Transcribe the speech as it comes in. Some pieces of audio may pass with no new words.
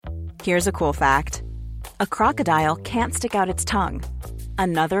Here's a cool fact. A crocodile can't stick out its tongue.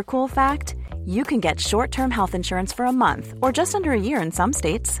 Another cool fact, you can get short-term health insurance for a month or just under a year in some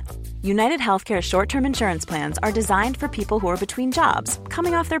states. United Healthcare short-term insurance plans are designed for people who are between jobs,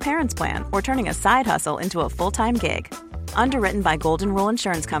 coming off their parents' plan, or turning a side hustle into a full-time gig. Underwritten by Golden Rule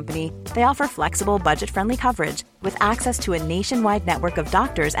Insurance Company, they offer flexible, budget-friendly coverage with access to a nationwide network of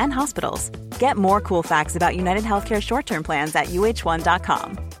doctors and hospitals. Get more cool facts about United Healthcare short-term plans at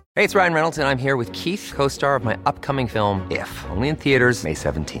uh1.com. Hey, it's Ryan Reynolds, and I'm here with Keith, co-star of my upcoming film, If, only in theaters May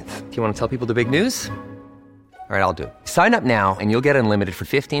 17th. Do you want to tell people the big news? All right, I'll do it. Sign up now and you'll get unlimited for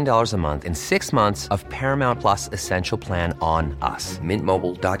 $15 a month and 6 months of Paramount Plus Essential Plan on us.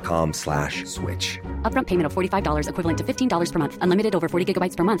 MintMobile.com/switch. Upfront payment of $45 equivalent to $15 per month. Unlimited over 40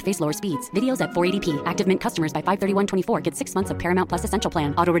 gigabytes per month. Face lower speeds. Videos at 480p. Active Mint customers by 531.24 get 6 months of Paramount Plus Essential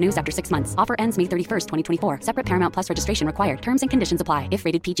Plan. Auto renews after 6 months. Offer ends May 31st, 2024. Separate Paramount Plus registration required. Terms and conditions apply if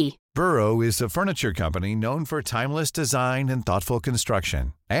rated PG. Burrow is a furniture company known for timeless design and thoughtful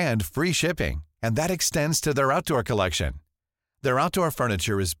construction and free shipping. And that extends to their outdoor collection. Their outdoor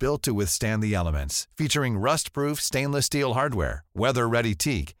furniture is built to withstand the elements, featuring rust-proof stainless steel hardware, weather-ready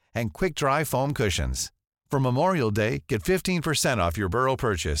teak, and quick-dry foam cushions. For Memorial Day, get 15% off your Burrow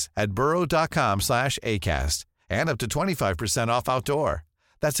purchase at burrow.com/acast and up to 25% off outdoor.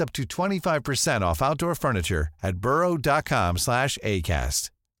 That's up to 25% off outdoor furniture at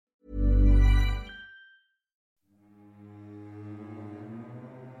burrow.com/acast.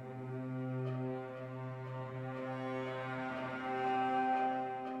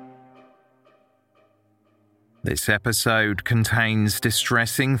 This episode contains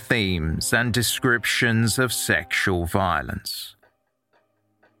distressing themes and descriptions of sexual violence.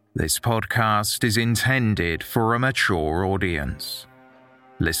 This podcast is intended for a mature audience.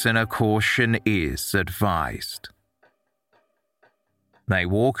 Listener caution is advised. They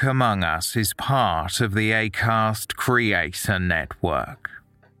Walk Among Us is part of the Acast Creator Network.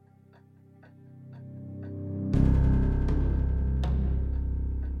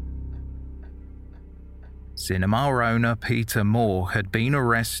 Cinema owner Peter Moore had been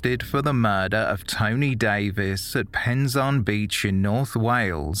arrested for the murder of Tony Davis at Penzance Beach in North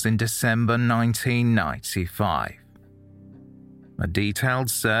Wales in December 1995. A detailed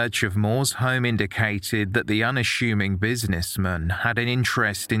search of Moore's home indicated that the unassuming businessman had an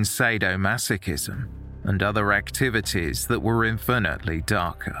interest in sadomasochism and other activities that were infinitely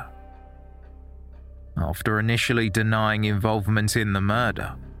darker. After initially denying involvement in the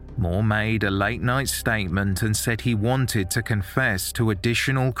murder, Moore made a late-night statement and said he wanted to confess to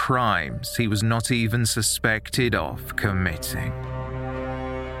additional crimes he was not even suspected of committing.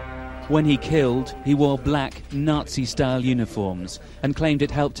 When he killed, he wore black Nazi-style uniforms and claimed it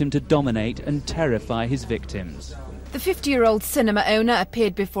helped him to dominate and terrify his victims. The 50-year-old cinema owner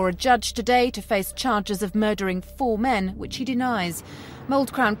appeared before a judge today to face charges of murdering 4 men, which he denies.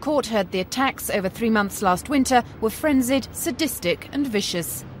 Mould Crown Court heard the attacks over 3 months last winter were frenzied, sadistic and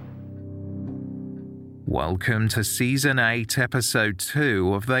vicious. Welcome to Season 8, Episode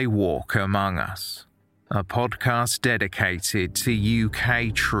 2 of They Walk Among Us, a podcast dedicated to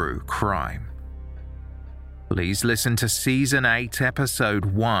UK true crime. Please listen to Season 8, Episode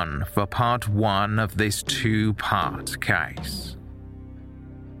 1 for Part 1 of this 2-part case.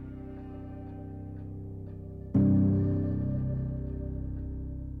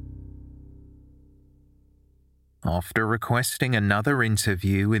 After requesting another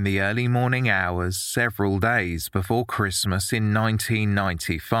interview in the early morning hours several days before Christmas in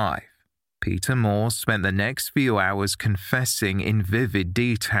 1995, Peter Moore spent the next few hours confessing in vivid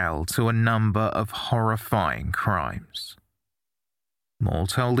detail to a number of horrifying crimes. Moore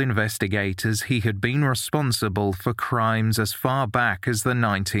told investigators he had been responsible for crimes as far back as the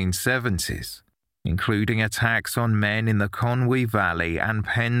 1970s, including attacks on men in the Conwy Valley and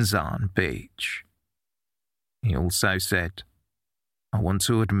Penzance Beach. He also said, "I want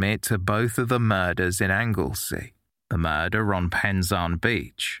to admit to both of the murders in Anglesey, the murder on Penzance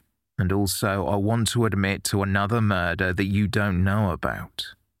Beach, and also I want to admit to another murder that you don't know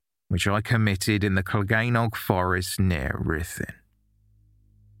about, which I committed in the Clogainog Forest near Ruthin."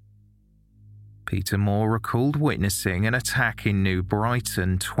 Peter Moore recalled witnessing an attack in New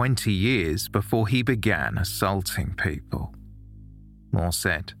Brighton 20 years before he began assaulting people. Moore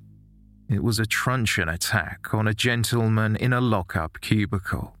said, "It was a truncheon attack on a gentleman in a lock-up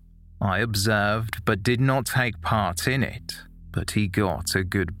cubicle. I observed but did not take part in it, but he got a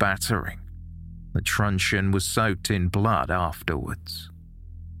good battering. The truncheon was soaked in blood afterwards."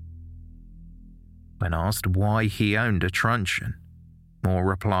 When asked why he owned a truncheon, Moore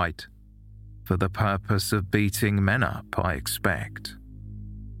replied, "For the purpose of beating men up, I expect."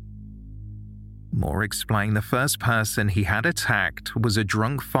 Moore explained the first person he had attacked was a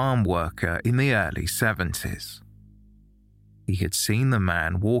drunk farm worker in the early 70s. He had seen the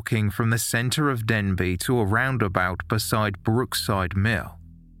man walking from the centre of Denbigh to a roundabout beside Brookside Mill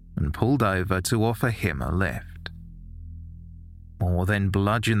and pulled over to offer him a lift. Moore then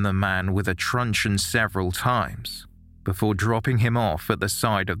bludgeoned the man with a truncheon several times before dropping him off at the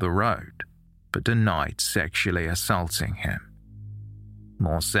side of the road, but denied sexually assaulting him.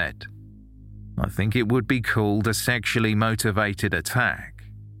 Moore said, "I think it would be called a sexually motivated attack,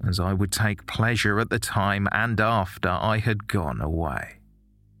 as I would take pleasure at the time and after I had gone away."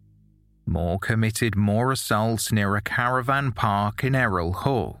 Moore committed more assaults near a caravan park in Errol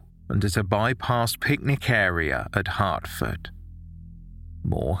Hall and at a bypass picnic area at Hertford.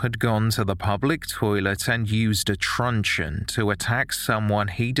 Moore had gone to the public toilet and used a truncheon to attack someone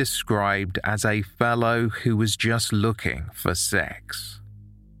he described as a fellow who was just looking for sex.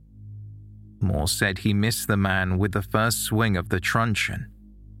 Moore said he missed the man with the first swing of the truncheon,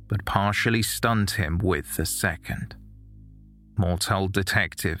 but partially stunned him with the second. Moore told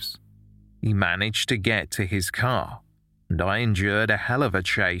detectives, "He managed to get to his car, and I endured a hell of a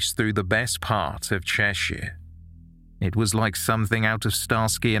chase through the best part of Cheshire. It was like something out of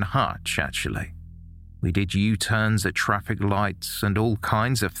Starsky and Hutch, actually. We did U-turns at traffic lights and all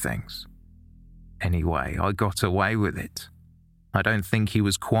kinds of things. Anyway, I got away with it. I don't think he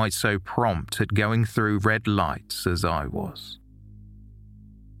was quite so prompt at going through red lights as I was."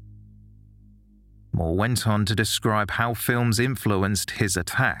 Moore went on to describe how films influenced his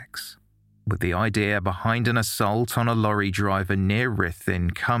attacks, with the idea behind an assault on a lorry driver near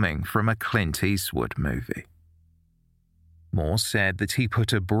Ruthin coming from a Clint Eastwood movie. Moore said that he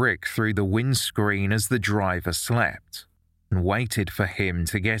put a brick through the windscreen as the driver slept and waited for him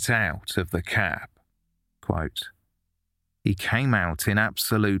to get out of the cab. Quote, "He came out in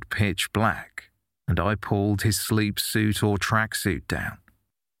absolute pitch black, and I pulled his sleep suit or tracksuit down.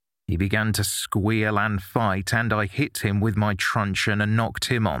 He began to squeal and fight, and I hit him with my truncheon and knocked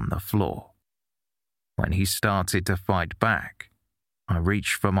him on the floor. When he started to fight back, I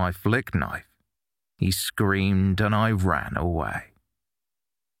reached for my flick knife. He screamed and I ran away."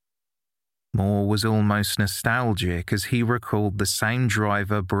 Moore was almost nostalgic as he recalled the same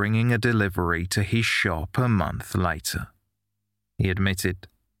driver bringing a delivery to his shop a month later. He admitted,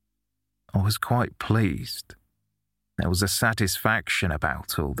 "I was quite pleased. There was a satisfaction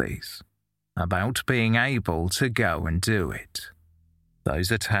about all these, about being able to go and do it.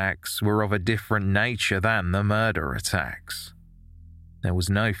 Those attacks were of a different nature than the murder attacks. There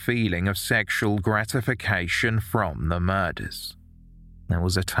was no feeling of sexual gratification from the murders. There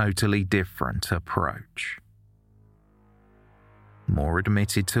was a totally different approach." Moore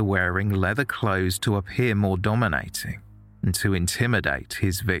admitted to wearing leather clothes to appear more dominating and to intimidate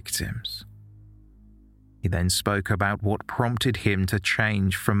his victims. He then spoke about what prompted him to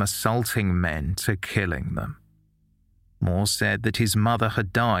change from assaulting men to killing them. Moore said that his mother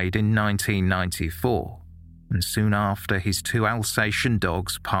had died in 1994, and soon after his 2 Alsatian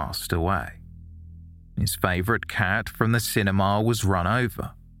dogs passed away. His favourite cat from the cinema was run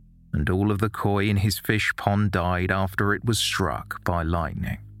over, and all of the koi in his fish pond died after it was struck by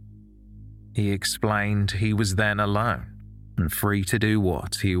lightning. He explained he was then alone and free to do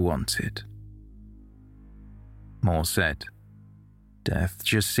what he wanted. Moore said, "Death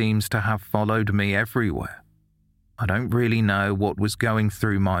just seems to have followed me everywhere. I don't really know what was going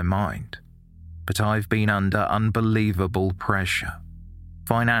through my mind, but I've been under unbelievable pressure,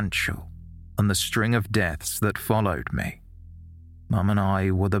 financial, and the string of deaths that followed me. Mum and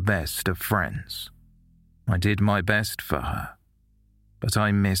I were the best of friends. I did my best for her, but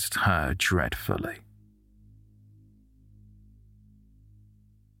I missed her dreadfully."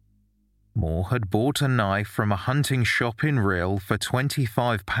 Moore had bought a knife from a hunting shop in Rhyl for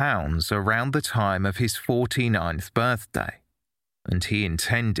 £25 around the time of his 49th birthday, and he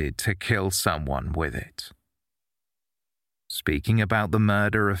intended to kill someone with it. Speaking about the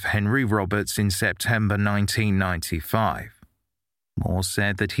murder of Henry Roberts in September 1995, Moore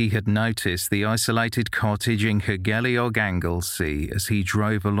said that he had noticed the isolated cottage in Cogelliog, Anglesey as he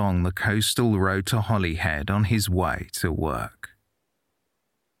drove along the coastal road to Holyhead on his way to work.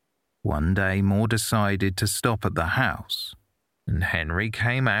 One day, Moore decided to stop at the house, and Henry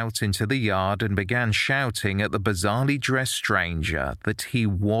came out into the yard and began shouting at the bizarrely dressed stranger that he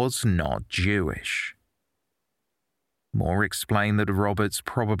was not Jewish. Moore explained that Roberts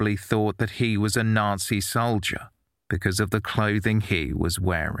probably thought that he was a Nazi soldier because of the clothing he was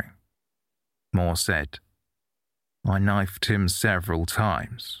wearing. Moore said, "I knifed him several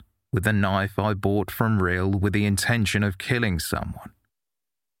times with a knife I bought from Rhyl with the intention of killing someone.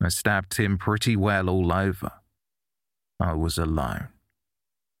 I stabbed him pretty well all over. I was alone.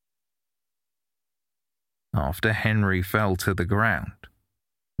 After Henry fell to the ground,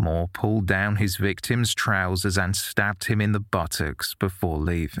 Moore pulled down his victim's trousers and stabbed him in the buttocks before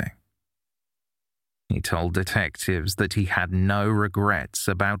leaving. He told detectives that he had no regrets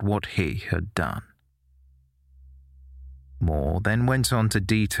about what he had done. Moore then went on to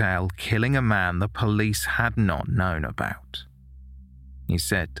detail killing a man the police had not known about. He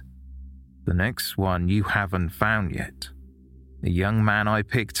said, "The next one you haven't found yet. The young man I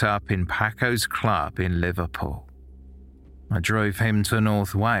picked up in Paco's club in Liverpool. I drove him to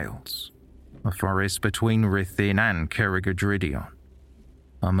North Wales, a forest between Ruthin and Cerrig-y-Drudion.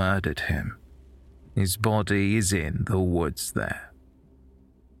 I murdered him. His body is in the woods there."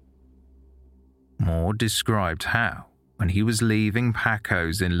 Moore described how, when he was leaving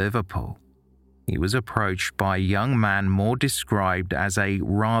Paco's in Liverpool, he was approached by a young man Moore described as a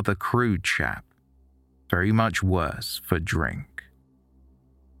rather crude chap, very much worse for drink.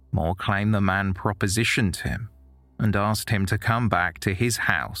 Moore claimed the man propositioned him and asked him to come back to his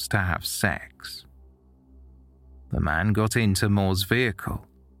house to have sex. The man got into Moore's vehicle,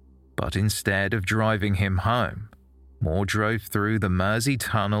 but instead of driving him home, Moore drove through the Mersey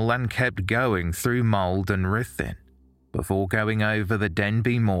Tunnel and kept going through Mold and Ruthin, before going over the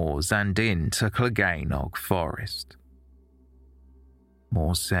Denbigh Moors and into Clegainog Forest.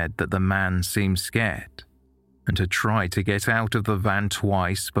 Moore said that the man seemed scared and had tried to get out of the van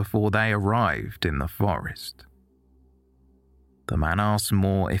twice before they arrived in the forest. The man asked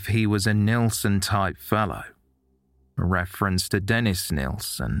Moore if he was a Nilsen-type fellow, a reference to Dennis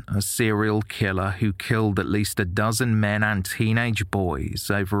Nilsen, a serial killer who killed at least a dozen men and teenage boys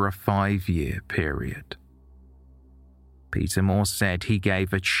over a 5-year period. Peter Moore said he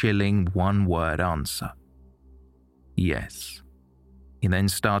gave a chilling one-word answer. Yes. He then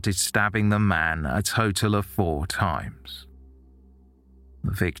started stabbing the man a total of 4 times.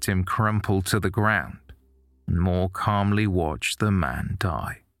 The victim crumpled to the ground, and Moore calmly watched the man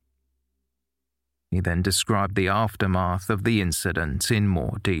die. He then described the aftermath of the incident in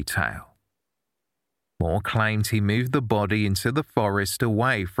more detail. Moore claimed he moved the body into the forest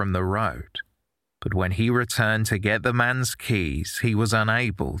away from the road, but when he returned to get the man's keys, he was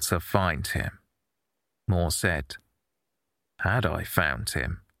unable to find him. Moore said, "Had I found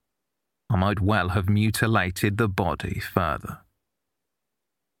him, I might well have mutilated the body further."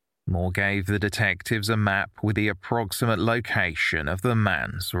 Moore gave the detectives a map with the approximate location of the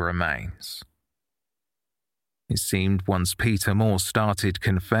man's remains. It seemed once Peter Moore started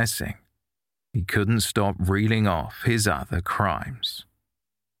confessing, he couldn't stop reeling off his other crimes.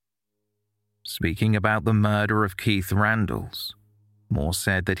 Speaking about the murder of Keith Randles, Moore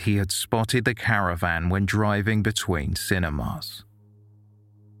said that he had spotted the caravan when driving between cinemas.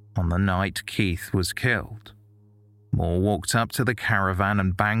 On the night Keith was killed, Moore walked up to the caravan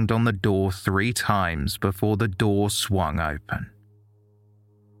and banged on the door 3 times before the door swung open.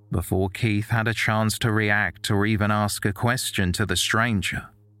 Before Keith had a chance to react or even ask a question to the stranger,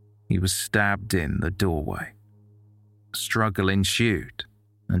 he was stabbed in the doorway. A struggle ensued,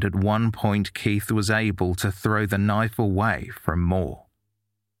 and at one point Keith was able to throw the knife away from Moore.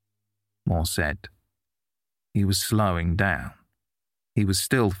 Moore said, "He was slowing down. He was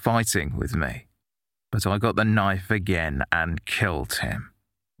still fighting with me, but I got the knife again and killed him."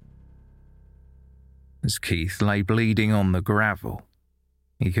 As Keith lay bleeding on the gravel,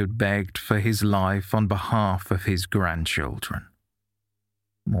 he had begged for his life on behalf of his grandchildren.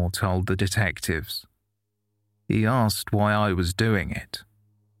 Moore told the detectives, "He asked why I was doing it.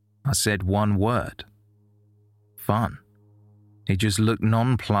 I said one word. Fun. He just looked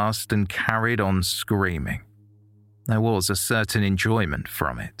nonplussed and carried on screaming. There was a certain enjoyment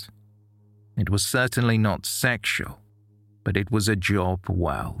from it. It was certainly not sexual, but it was a job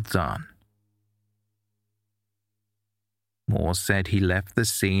well done." Moore said he left the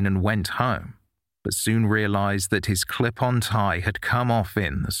scene and went home, but soon realized that his clip-on tie had come off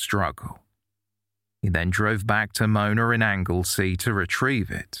in the struggle. He then drove back to Mona in Anglesey to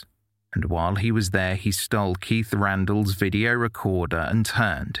retrieve it, and while he was there he stole Keith Randles' video recorder and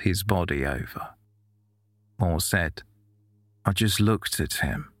turned his body over. Moore said, "I just looked at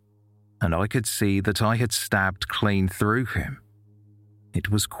him, and I could see that I had stabbed clean through him. It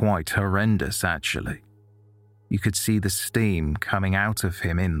was quite horrendous, actually. You could see the steam coming out of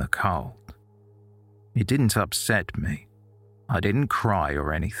him in the cold. It didn't upset me. I didn't cry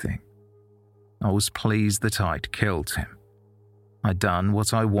or anything. I was pleased that I'd killed him. I'd done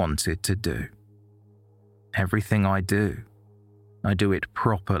what I wanted to do. Everything I do it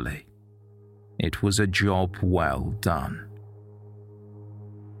properly. It was a job well done."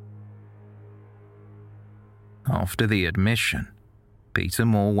 After the admission, Peter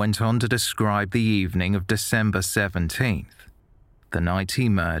Moore went on to describe the evening of December 17th, the night he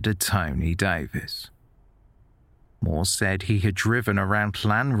murdered Tony Davis. Moore said he had driven around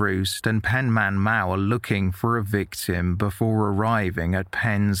Llanrwst and Penman looking for a victim before arriving at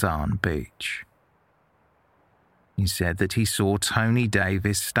Penzance Beach. He said that he saw Tony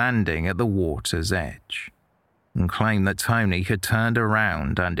Davis standing at the water's edge and claimed that Tony had turned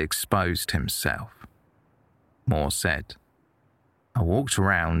around and exposed himself. Moore said, "I walked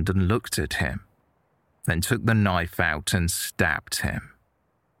around and looked at him, then took the knife out and stabbed him."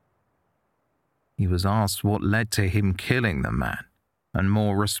 He was asked what led to him killing the man, and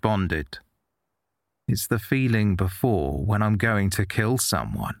Moore responded, "It's the feeling before when I'm going to kill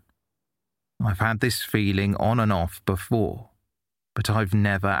someone. I've had this feeling on and off before, but I've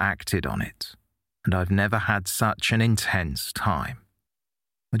never acted on it, and I've never had such an intense time.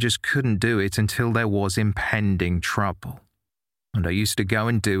 I just couldn't do it until there was impending trouble, and I used to go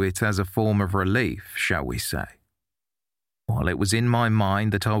and do it as a form of relief, shall we say. While it was in my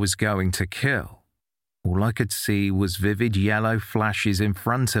mind that I was going to kill, all I could see was vivid yellow flashes in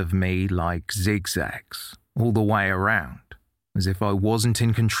front of me like zigzags, all the way around, as if I wasn't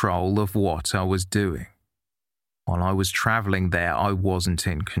in control of what I was doing. While I was travelling there, I wasn't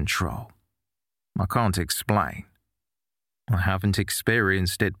in control. I can't explain. I haven't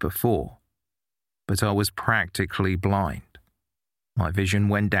experienced it before, but I was practically blind. My vision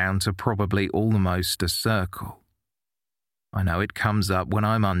went down to probably almost a circle. I know it comes up when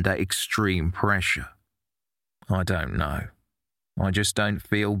I'm under extreme pressure. I don't know. I just don't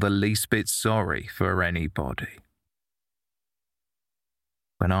feel the least bit sorry for anybody."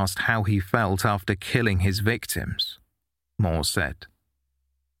 When asked how he felt after killing his victims, Moore said,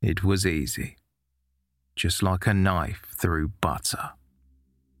 "It was easy. Just like a knife through butter."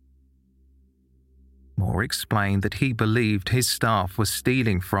 Moore explained that he believed his staff was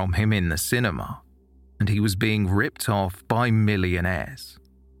stealing from him in the cinema, and he was being ripped off by millionaires,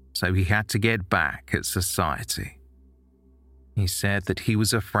 so he had to get back at society. He said that he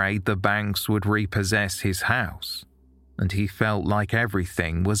was afraid the banks would repossess his house, and he felt like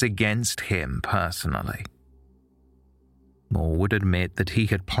everything was against him personally. Moore would admit that he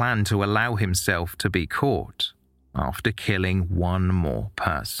had planned to allow himself to be caught after killing one more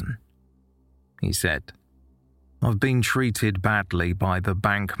person. He said, "I've been treated badly by the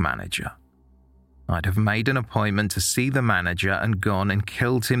bank manager. I'd have made an appointment to see the manager and gone and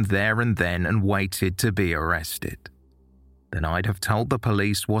killed him there and then and waited to be arrested. Then I'd have told the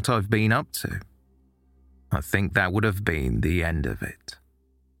police what I've been up to. I think that would have been the end of it."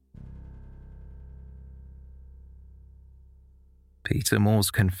 Peter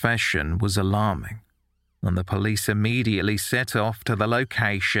Moore's confession was alarming, and the police immediately set off to the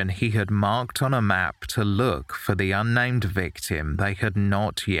location he had marked on a map to look for the unnamed victim they had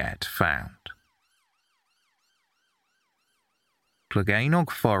not yet found. Clogainog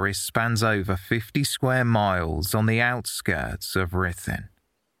Forest spans over 50 square miles on the outskirts of Ruthin.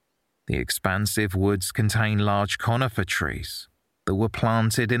 The expansive woods contain large conifer trees that were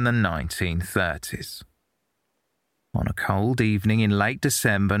planted in the 1930s. On a cold evening in late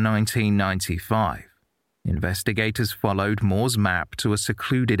December 1995, investigators followed Moore's map to a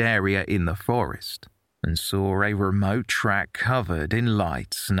secluded area in the forest and saw a remote track covered in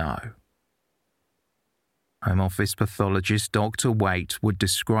light snow. Home Office pathologist Dr. Waite would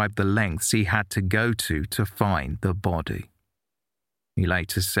describe the lengths he had to go to find the body. He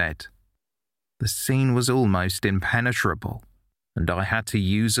later said, "The scene was almost impenetrable, and I had to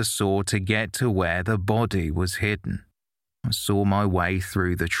use a saw to get to where the body was hidden. I saw my way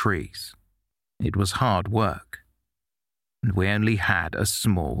through the trees. It was hard work, and we only had a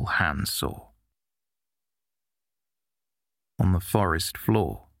small handsaw." On the forest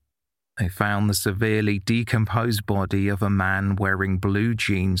floor, they found the severely decomposed body of a man wearing blue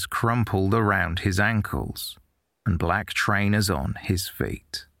jeans crumpled around his ankles and black trainers on his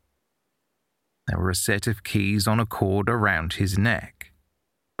feet. There were a set of keys on a cord around his neck,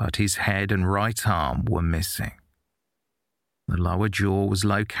 but his head and right arm were missing. The lower jaw was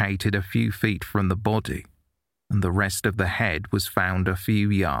located a few feet from the body, and the rest of the head was found a few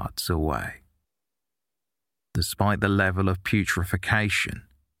yards away. Despite the level of putrefaction,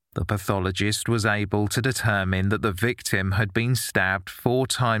 the pathologist was able to determine that the victim had been stabbed 4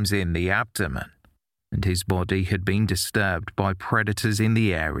 times in the abdomen, and his body had been disturbed by predators in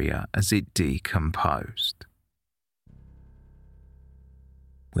the area as it decomposed.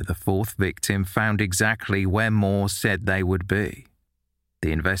 With the 4th victim found exactly where Moore said they would be,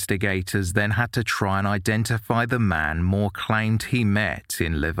 the investigators then had to try and identify the man Moore claimed he met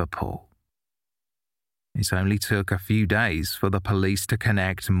in Liverpool. It only took a few days for the police to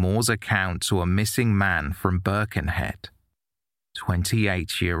connect Moore's account to a missing man from Birkenhead,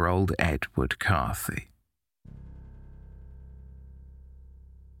 28-year-old Edward Carthy.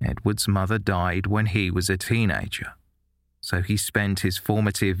 Edward's mother died when he was a teenager, so he spent his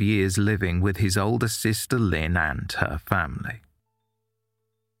formative years living with his older sister Lynn and her family.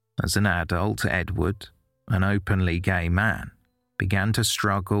 As an adult, Edward, an openly gay man, began to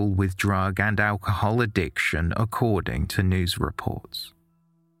struggle with drug and alcohol addiction according to news reports.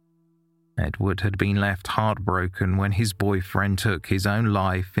 Edward had been left heartbroken when his boyfriend took his own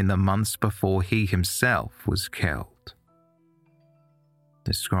life in the months before he himself was killed,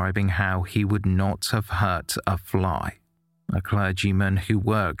 describing how he would not have hurt a fly. A clergyman who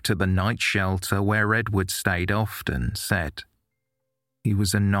worked at the night shelter where Edward stayed often said, "He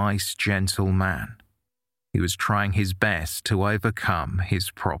was a nice, gentle man. He was trying his best to overcome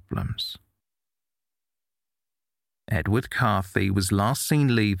his problems." Edward Carthy was last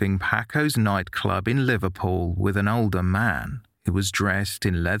seen leaving Paco's nightclub in Liverpool with an older man who was dressed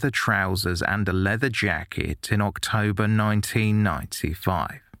in leather trousers and a leather jacket in October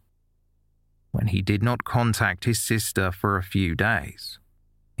 1995. When he did not contact his sister for a few days,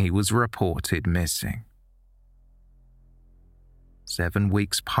 he was reported missing. 7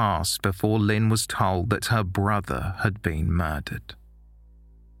 weeks passed before Lynn was told that her brother had been murdered.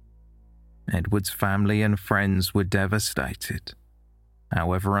 Edward's family and friends were devastated.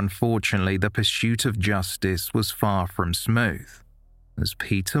 However, unfortunately, the pursuit of justice was far from smooth, as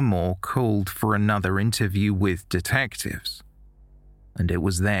Peter Moore called for another interview with detectives, and it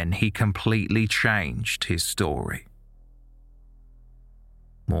was then he completely changed his story.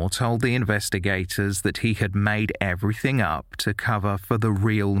 Moore told the investigators that he had made everything up to cover for the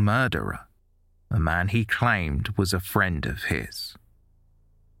real murderer, a man he claimed was a friend of his.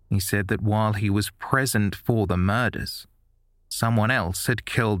 He said that while he was present for the murders, someone else had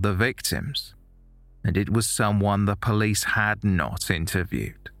killed the victims, and it was someone the police had not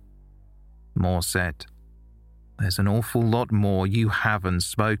interviewed. Moore said, "There's an awful lot more you haven't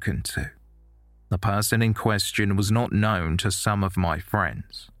spoken to. The person in question was not known to some of my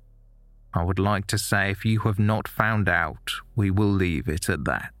friends. I would like to say if you have not found out, we will leave it at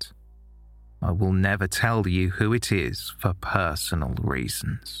that. I will never tell you who it is for personal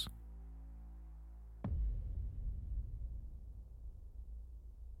reasons."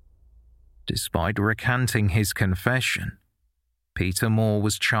 Despite recanting his confession, Peter Moore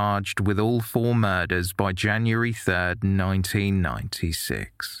was charged with all 4 murders by January 3,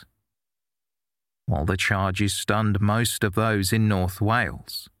 1996. While the charges stunned most of those in North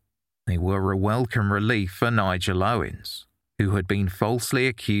Wales, they were a welcome relief for Nigel Owens, who had been falsely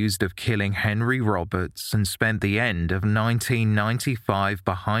accused of killing Henry Roberts and spent the end of 1995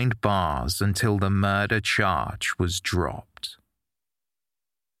 behind bars until the murder charge was dropped.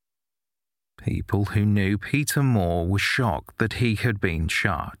 People who knew Peter Moore were shocked that he had been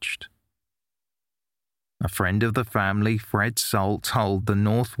charged. A friend of the family, Fred Salt, told the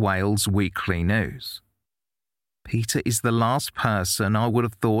North Wales Weekly News, "Peter is the last person I would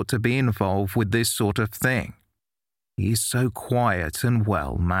have thought to be involved with this sort of thing. He is so quiet and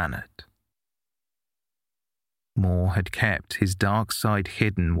well-mannered." Moore had kept his dark side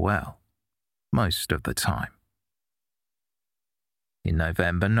hidden well, most of the time. In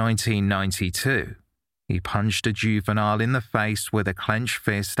November 1992, he punched a juvenile in the face with a clenched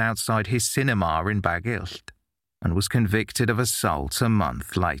fist outside his cinema in Baghillt and was convicted of assault a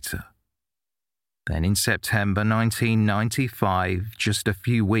month later. Then in September 1995, just a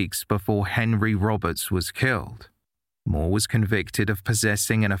few weeks before Henry Roberts was killed, Moore was convicted of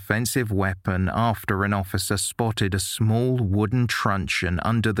possessing an offensive weapon after an officer spotted a small wooden truncheon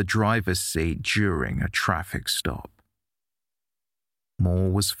under the driver's seat during a traffic stop.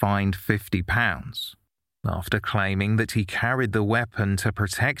 Moore was fined £50 after claiming that he carried the weapon to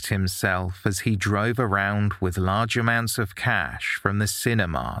protect himself as he drove around with large amounts of cash from the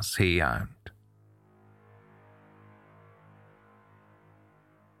cinemas he owned.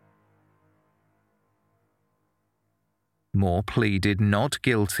 Moore pleaded not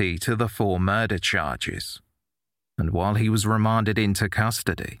guilty to the 4 murder charges, and while he was remanded into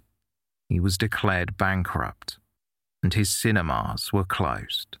custody, he was declared bankrupt, and his cinemas were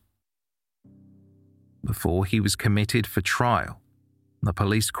closed. Before he was committed for trial, the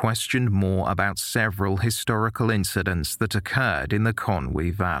police questioned Moore about several historical incidents that occurred in the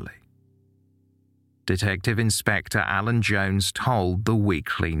Conwy Valley. Detective Inspector Alan Jones told the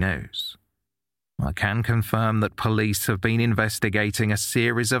Weekly News, "I can confirm that police have been investigating a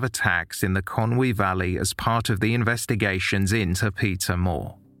series of attacks in the Conwy Valley as part of the investigations into Peter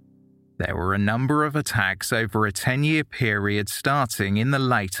Moore. There were a number of attacks over a 10-year period starting in the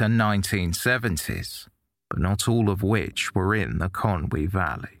later 1970s, but not all of which were in the Conwy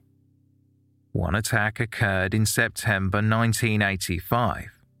Valley. One attack occurred in September 1985,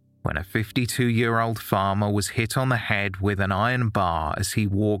 when a 52-year-old farmer was hit on the head with an iron bar as he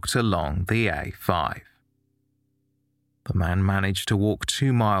walked along the A5. The man managed to walk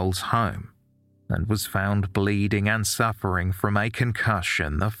 2 miles home and was found bleeding and suffering from a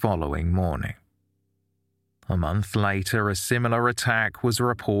concussion the following morning. A month later, a similar attack was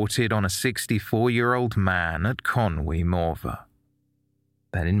reported on a 64-year-old man at Conwy Morfa.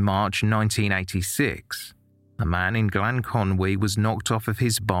 Then in March 1986, a man in Glanconwy was knocked off of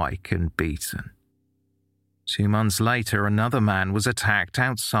his bike and beaten. 2 months later, another man was attacked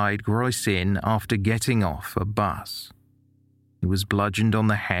outside Groes Inn after getting off a bus. He was bludgeoned on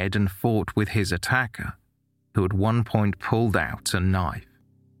the head and fought with his attacker, who at one point pulled out a knife.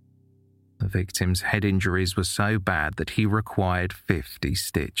 The victim's head injuries were so bad that he required 50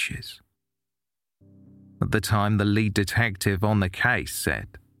 stitches. At the time, the lead detective on the case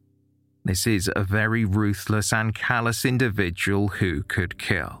said, "This is a very ruthless and callous individual who could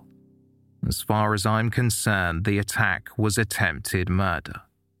kill. As far as I'm concerned, the attack was attempted murder.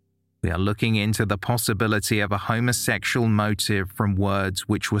 We are looking into the possibility of a homosexual motive from words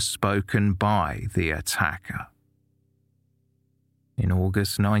which were spoken by the attacker." In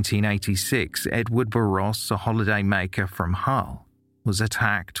August 1986, Edward Barros, a holidaymaker from Hull, was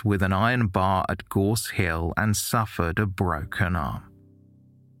attacked with an iron bar at Gorse Hill and suffered a broken arm.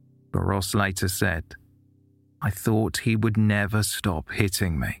 Barros later said, "I thought he would never stop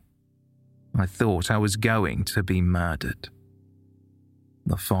hitting me. I thought I was going to be murdered."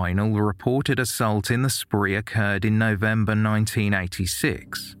 The final reported assault in the spree occurred in November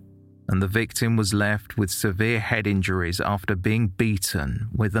 1986, and the victim was left with severe head injuries after being beaten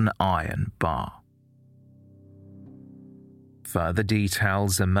with an iron bar. Further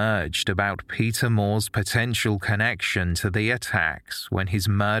details emerged about Peter Moore's potential connection to the attacks when his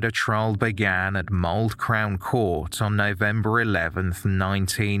murder trial began at Mould Crown Court on November 11,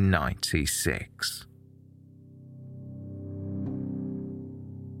 1996.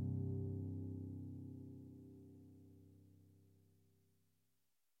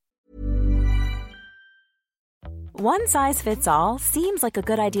 One size fits all seems like a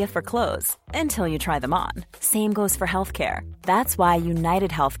good idea for clothes until you try them on. Same goes for healthcare. That's why United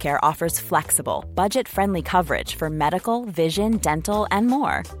Healthcare offers flexible, budget-friendly coverage for medical, vision, dental, and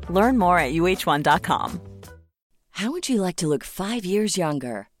more. Learn more at uh1.com. How would you like to look 5 years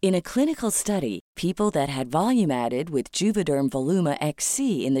younger? In a clinical study, people that had volume added with Juvederm Voluma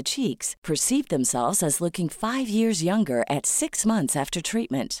XC in the cheeks perceived themselves as looking 5 years younger at 6 months after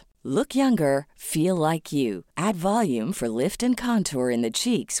treatment. Look younger, feel like you. Add volume for lift and contour in the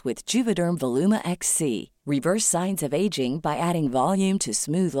cheeks with Juvederm Voluma XC. Reverse signs of aging by adding volume to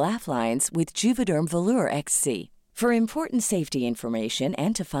smooth laugh lines with Juvederm Volure XC. For important safety information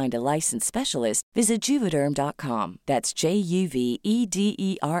and to find a licensed specialist, visit Juvederm.com. That's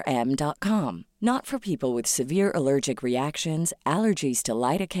JUVEDERM.com. Not for people with severe allergic reactions, allergies to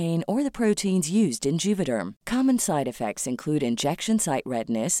lidocaine, or the proteins used in Juvederm. Common side effects include injection site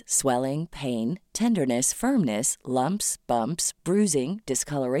redness, swelling, pain, tenderness, firmness, lumps, bumps, bruising,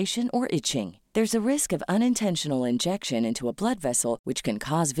 discoloration, or itching. There's a risk of unintentional injection into a blood vessel, which can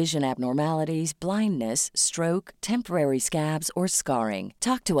cause vision abnormalities, blindness, stroke, temporary scabs, or scarring.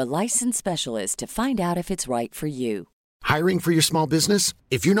 Talk to a licensed specialist to find out if it's right for you. Hiring for your small business?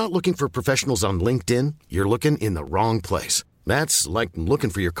 If you're not looking for professionals on LinkedIn, you're looking in the wrong place. That's like looking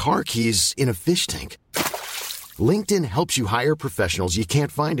for your car keys in a fish tank. LinkedIn helps you hire professionals you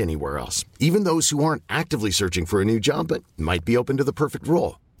can't find anywhere else, even those who aren't actively searching for a new job but might be open to the perfect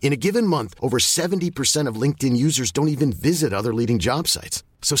role. In a given month, over 70% of LinkedIn users don't even visit other leading job sites.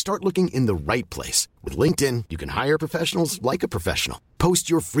 So start looking in the right place. With LinkedIn, you can hire professionals like a professional. Post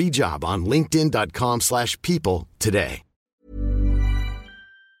your free job on linkedin.com/people today.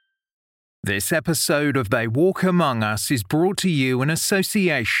 This episode of They Walk Among Us is brought to you in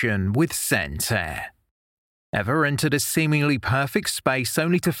association with Scent Air. Ever entered a seemingly perfect space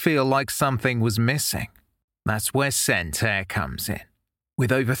only to feel like something was missing? That's where Scent Air comes in.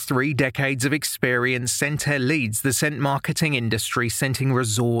 With over 3 decades of experience, Scent Air leads the scent marketing industry, scenting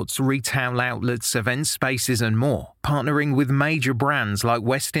resorts, retail outlets, event spaces and more, partnering with major brands like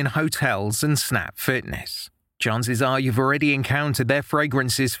Westin Hotels and Snap Fitness. Chances are you've already encountered their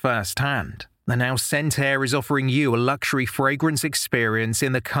fragrances firsthand, and now Scent Air is offering you a luxury fragrance experience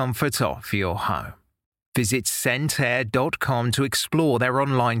in the comfort of your home. Visit scentair.com to explore their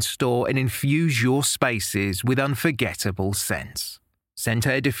online store and infuse your spaces with unforgettable scents.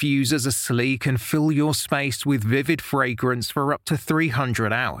 Scentair diffusers are sleek and fill your space with vivid fragrance for up to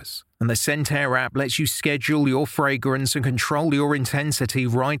 300 hours. And the Scentair app lets you schedule your fragrance and control your intensity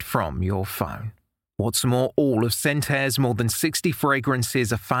right from your phone. What's more, all of Scentair's more than 60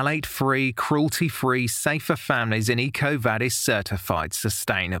 fragrances are phthalate-free, cruelty-free, safe for families and EcoVadis certified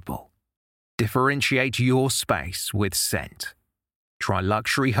sustainable. Differentiate your space with scent. Try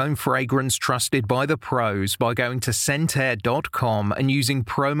luxury home fragrance trusted by the pros by going to Scentair.com and using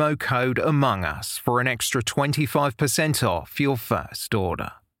promo code AMONGUS for an extra 25% off your first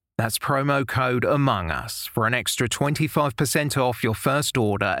order. That's promo code AMONGUS for an extra 25% off your first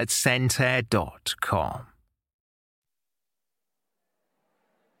order at Scentair.com.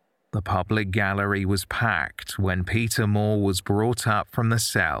 The public gallery was packed when Peter Moore was brought up from the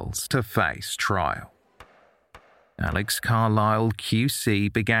cells to face trial. Alex Carlisle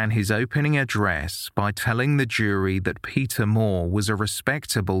QC began his opening address by telling the jury that Peter Moore was a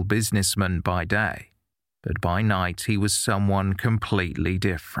respectable businessman by day, but by night he was someone completely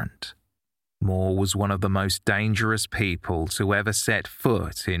different. Moore was one of the most dangerous people to ever set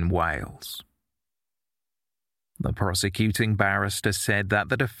foot in Wales. The prosecuting barrister said that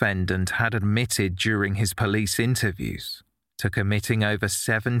the defendant had admitted during his police interviews to committing over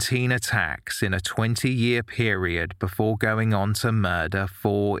 17 attacks in a 20-year period before going on to murder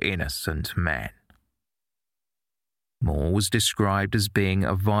 4 innocent men. Moore was described as being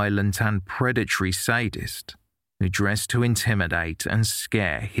a violent and predatory sadist who dressed to intimidate and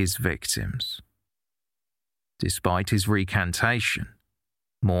scare his victims. Despite his recantation,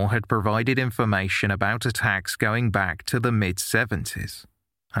 Moore had provided information about attacks going back to the mid-70s,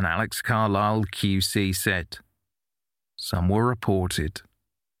 and Alex Carlisle QC said, "Some were reported,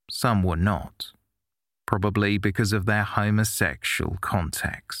 some were not, probably because of their homosexual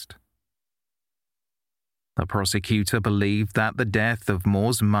context." The prosecutor believed that the death of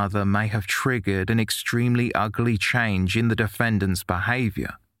Moore's mother may have triggered an extremely ugly change in the defendant's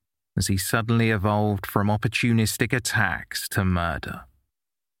behaviour, as he suddenly evolved from opportunistic attacks to murder.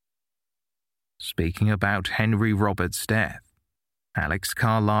 Speaking about Henry Roberts' death, Alex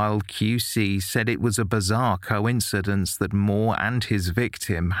Carlisle QC said it was a bizarre coincidence that Moore and his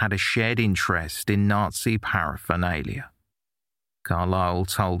victim had a shared interest in Nazi paraphernalia. Carlisle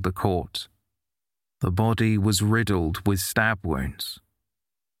told the court, "The body was riddled with stab wounds.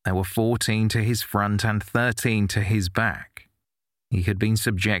 There were 14 to his front and 13 to his back. He had been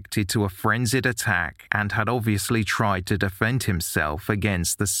subjected to a frenzied attack and had obviously tried to defend himself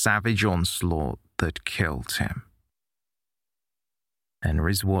against the savage onslaught that killed him."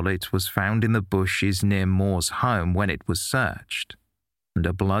 Henry's wallet was found in the bushes near Moore's home when it was searched, and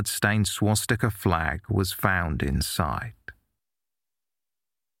a blood-stained swastika flag was found inside.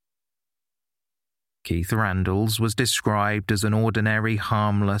 Keith Randalls was described as an ordinary,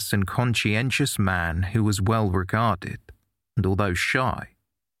 harmless and conscientious man who was well regarded, and although shy,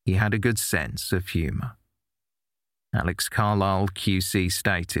 he had a good sense of humour. Alex Carlisle QC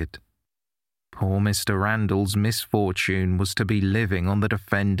stated, "Poor Mr. Randall's misfortune was to be living on the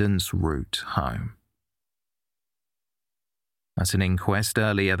defendant's route home." At an inquest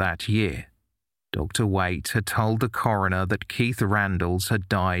earlier that year, Dr. Waite had told the coroner that Keith Randalls had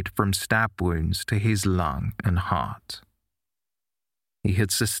died from stab wounds to his lung and heart. He had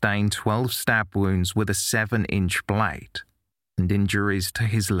sustained 12 stab wounds with a 7-inch blade and injuries to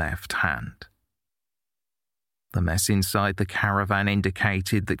his left hand. The mess inside the caravan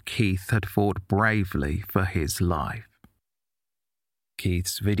indicated that Keith had fought bravely for his life.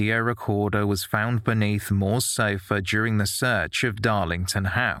 Keith's video recorder was found beneath Moore's sofa during the search of Darlington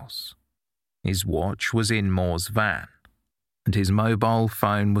House. His watch was in Moore's van, and his mobile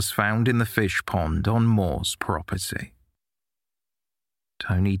phone was found in the fish pond on Moore's property.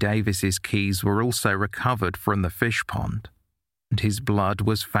 Tony Davis's keys were also recovered from the fish pond, and his blood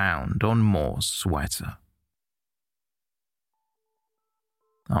was found on Moore's sweater.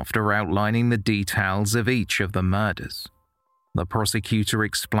 After outlining the details of each of the murders, the prosecutor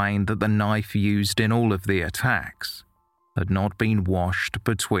explained that the knife used in all of the attacks had not been washed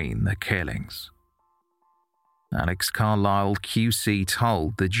between the killings. Alex Carlisle QC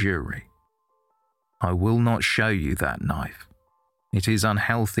told the jury, "I will not show you that knife. It is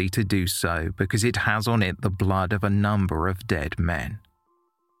unhealthy to do so because it has on it the blood of a number of dead men.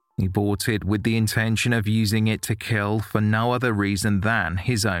 He bought it with the intention of using it to kill for no other reason than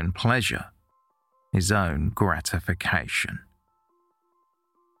his own pleasure, his own gratification."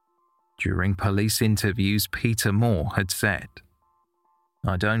 During police interviews, Peter Moore had said,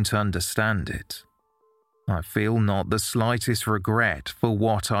 "I don't understand it. I feel not the slightest regret for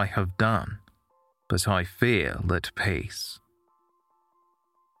what I have done, but I feel at peace.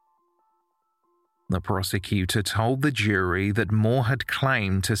 The prosecutor told the jury that Moore had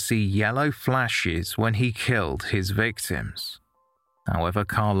claimed to see yellow flashes when he killed his victims. However,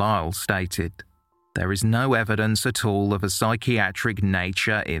 Carlisle stated, "There is no evidence at all of a psychiatric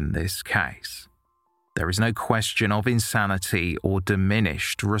nature in this case. There is no question of insanity or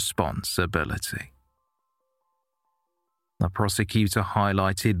diminished responsibility." The prosecutor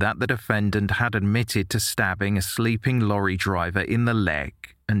highlighted that the defendant had admitted to stabbing a sleeping lorry driver in the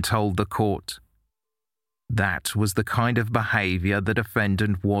leg and told the court, "That was the kind of behaviour the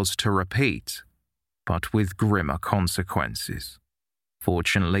defendant was to repeat, but with grimmer consequences.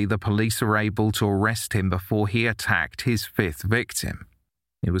 Fortunately, the police were able to arrest him before he attacked his fifth victim.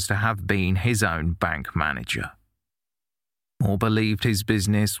 It was to have been his own bank manager." Moore believed his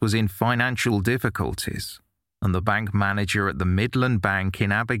business was in financial difficulties, and the bank manager at the Midland Bank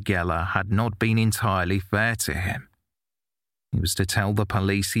in Abigail had not been entirely fair to him. He was to tell the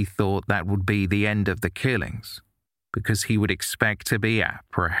police he thought that would be the end of the killings, because he would expect to be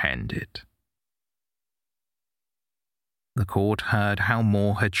apprehended. The court heard how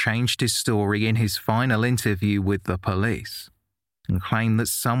Moore had changed his story in his final interview with the police and claimed that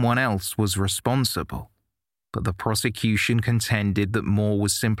someone else was responsible, but the prosecution contended that Moore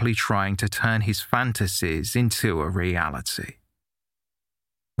was simply trying to turn his fantasies into a reality.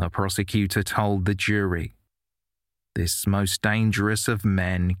 The prosecutor told the jury, "This most dangerous of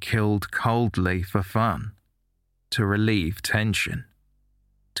men killed coldly for fun, to relieve tension,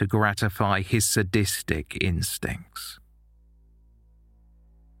 to gratify his sadistic instincts."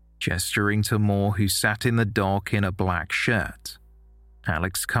 Gesturing to Moore, who sat in the dock in a black shirt,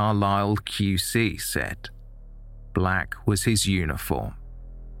 Alex Carlisle QC said, "Black was his uniform.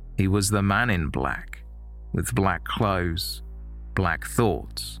 He was the man in black, with black clothes, black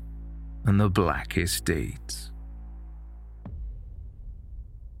thoughts, and the blackest deeds."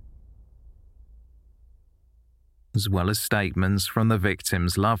 As well as statements from the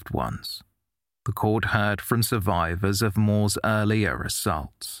victims' loved ones, the court heard from survivors of Moore's earlier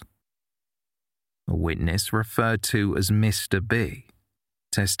assaults. A witness referred to as Mr. B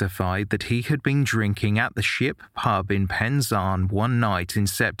testified that he had been drinking at the Ship pub in Penzance one night in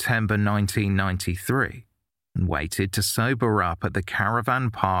September 1993 and waited to sober up at the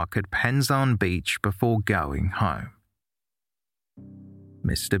caravan park at Penzance Beach before going home.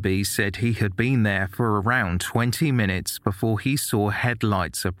 Mr. B said he had been there for around 20 minutes before he saw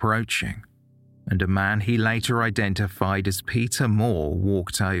headlights approaching, and a man he later identified as Peter Moore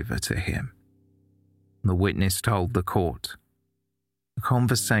walked over to him. The witness told the court, "The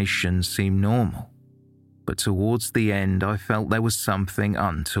conversation seemed normal, but towards the end I felt there was something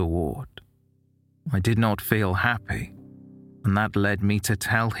untoward. I did not feel happy, and that led me to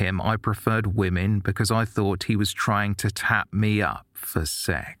tell him I preferred women because I thought he was trying to tap me up for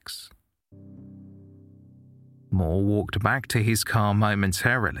sex." Moore walked back to his car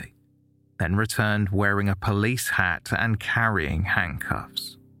momentarily, then returned wearing a police hat and carrying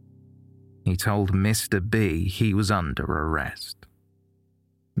handcuffs. He told Mr. B he was under arrest.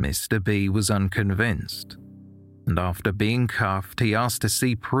 Mr. B was unconvinced, and after being cuffed, he asked to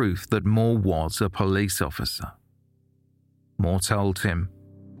see proof that Moore was a police officer. Moore told him,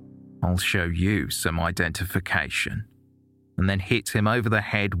 "I'll show you some identification," and then hit him over the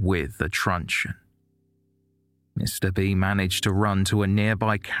head with a truncheon. Mr. B managed to run to a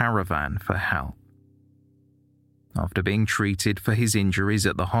nearby caravan for help. After being treated for his injuries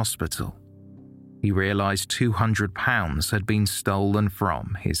at the hospital, he realized £200 had been stolen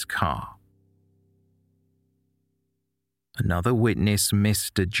from his car. Another witness,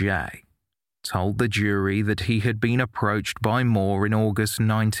 Mr. J, told the jury that he had been approached by Moore in August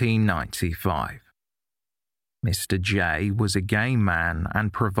 1995. Mr. J was a gay man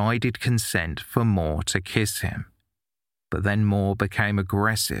and provided consent for Moore to kiss him, but then Moore became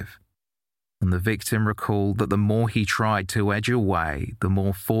aggressive, and the victim recalled that the more he tried to edge away, the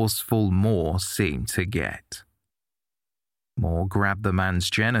more forceful Moore seemed to get. Moore grabbed the man's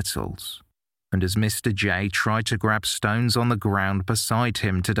genitals, and as Mr. J tried to grab stones on the ground beside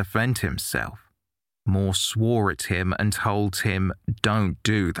him to defend himself, Moore swore at him and told him, "Don't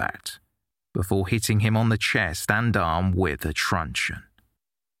do that," before hitting him on the chest and arm with a truncheon.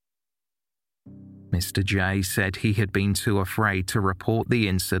 Mr. J said he had been too afraid to report the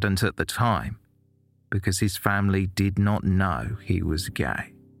incident at the time because his family did not know he was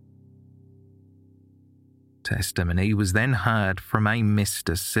gay. Testimony was then heard from a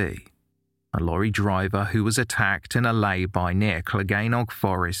Mr. C, a lorry driver who was attacked in a lay-by near Clegainog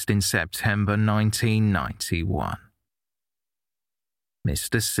Forest in September 1991.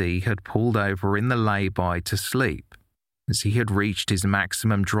 Mr. C had pulled over in the lay-by to sleep as he had reached his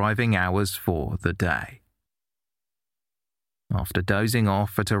maximum driving hours for the day. After dozing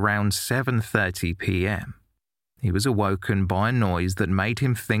off at around 7:30 p.m, he was awoken by a noise that made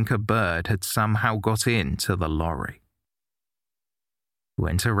him think a bird had somehow got into the lorry. He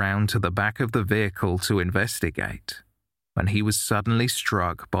went around to the back of the vehicle to investigate, when he was suddenly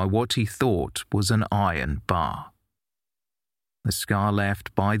struck by what he thought was an iron bar. The scar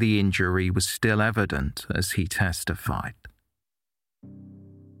left by the injury was still evident as he testified.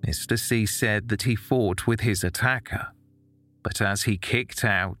 Mr. C said that he fought with his attacker, but as he kicked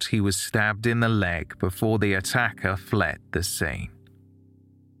out, he was stabbed in the leg before the attacker fled the scene.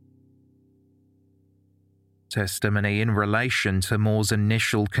 Testimony in relation to Moore's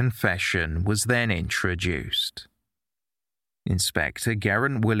initial confession was then introduced. Inspector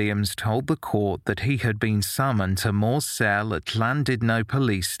Geraint Williams told the court that he had been summoned to Moore's cell at Llandudno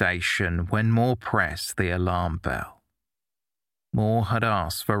police station when Moore pressed the alarm bell. Moore had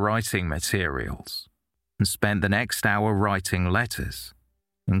asked for writing materials and spent the next hour writing letters,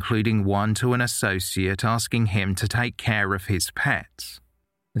 including one to an associate asking him to take care of his pets,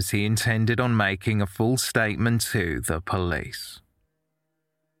 as he intended on making a full statement to the police.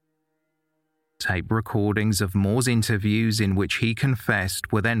 Tape recordings of Moore's interviews in which he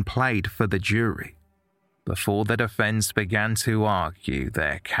confessed were then played for the jury, before the defense began to argue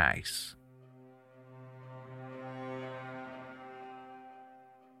their case.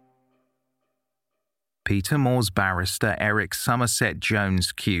 Peter Moore's barrister Eric Somerset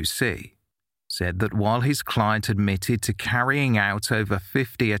Jones QC said that while his client admitted to carrying out over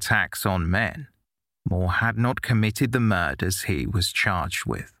 50 attacks on men, Moore had not committed the murders he was charged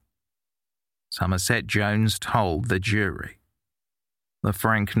with. Somerset Jones told the jury, "The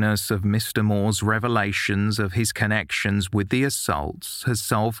frankness of Mr. Moore's revelations of his connections with the assaults has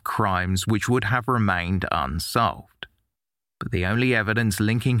solved crimes which would have remained unsolved. But the only evidence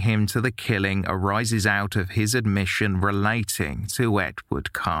linking him to the killing arises out of his admission relating to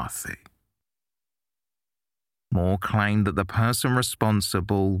Edward Carthy." Moore claimed that the person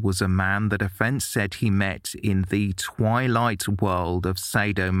responsible was a man the defense said he met in the twilight world of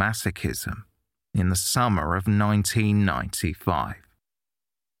sadomasochism in the summer of 1995.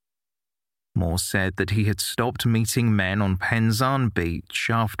 Moore said that he had stopped meeting men on Penzance Beach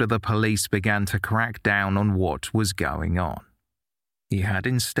after the police began to crack down on what was going on. He had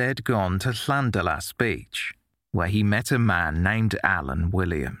instead gone to Llandalas Beach, where he met a man named Alan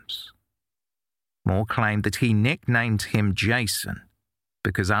Williams. Moore claimed that he nicknamed him Jason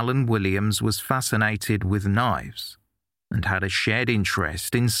because Alan Williams was fascinated with knives and had a shared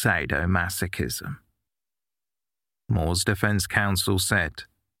interest in sadomasochism. Moore's defense counsel said,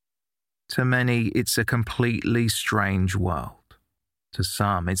 "To many, it's a completely strange world. To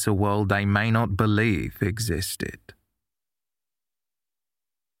some, it's a world they may not believe existed."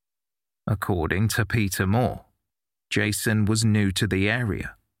 According to Peter Moore, Jason was new to the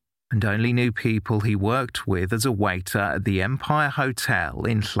area and only knew people he worked with as a waiter at the Empire Hotel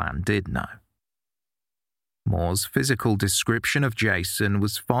in Llandudno. Moore's physical description of Jason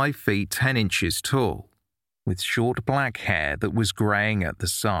was 5 feet 10 inches tall, with short black hair that was greying at the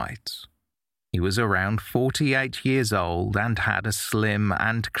sides. He was around 48 years old and had a slim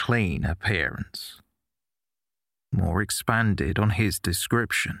and clean appearance. Moore expanded on his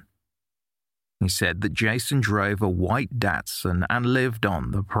description. He said that Jason drove a white Datsun and lived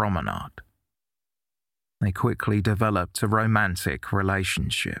on the promenade. They quickly developed a romantic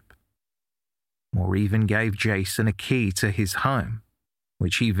relationship. Moore even gave Jason a key to his home,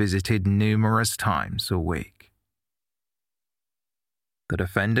 which he visited numerous times a week. The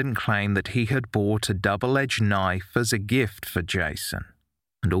defendant claimed that he had bought a double-edged knife as a gift for Jason,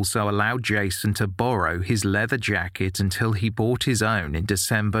 and also allowed Jason to borrow his leather jacket until he bought his own in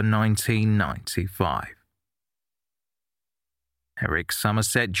December 1995. Eric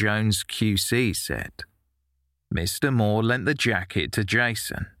Somerset Jones QC said, "Mr. Moore lent the jacket to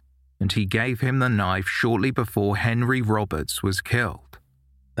Jason, and he gave him the knife shortly before Henry Roberts was killed.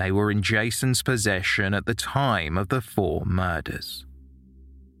 They were in Jason's possession at the time of the 4 murders."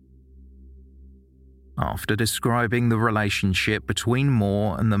 After describing the relationship between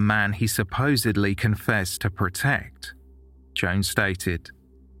Moore and the man he supposedly confessed to protect, Jones stated,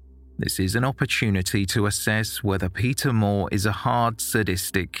 "This is an opportunity to assess whether Peter Moore is a hard,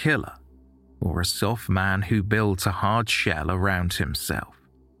 sadistic killer or a soft man who built a hard shell around himself.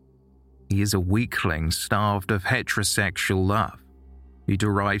 He is a weakling starved of heterosexual love who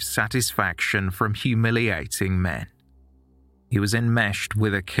derives satisfaction from humiliating men. He was enmeshed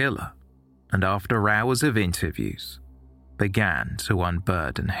with a killer, and after hours of interviews, began to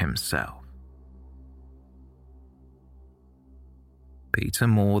unburden himself." Peter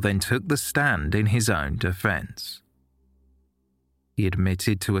Moore then took the stand in his own defence. He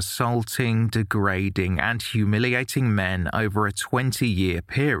admitted to assaulting, degrading and humiliating men over a 20-year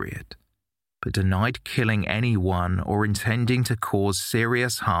period, but denied killing anyone or intending to cause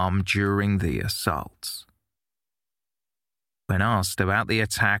serious harm during the assaults. When asked about the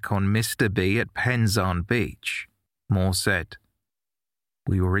attack on Mr. B at Penzance Beach, Moore said,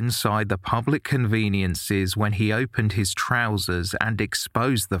 "We were inside the public conveniences when he opened his trousers and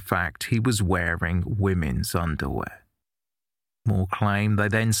exposed the fact he was wearing women's underwear." Moore claimed they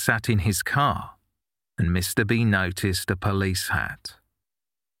then sat in his car and Mr. B noticed a police hat.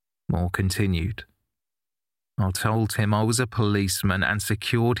 Moore continued, "I told him I was a policeman and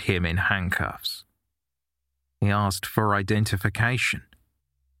secured him in handcuffs. He asked for identification.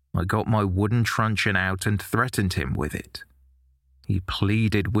 I got my wooden truncheon out and threatened him with it. He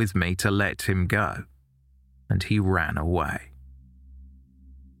pleaded with me to let him go, and he ran away."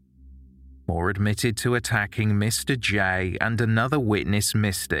 Moore admitted to attacking Mr. J and another witness,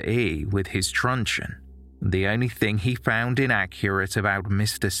 Mr. E, with his truncheon. The only thing he found inaccurate about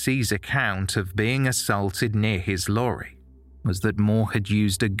Mr. C's account of being assaulted near his lorry was that Moore had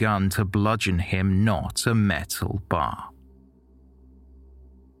used a gun to bludgeon him, not a metal bar.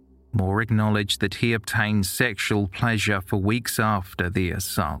 Moore acknowledged that he obtained sexual pleasure for weeks after the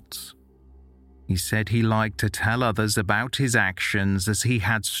assaults. He said he liked to tell others about his actions as he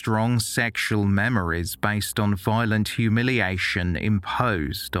had strong sexual memories based on violent humiliation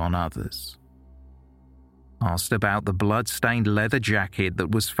imposed on others. Asked about the blood-stained leather jacket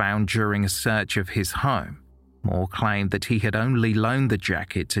that was found during a search of his home, Moore claimed that he had only loaned the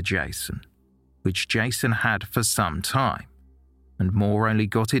jacket to Jason, which Jason had for some time, and Moore only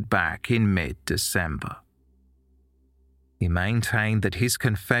got it back in mid-December. He maintained that his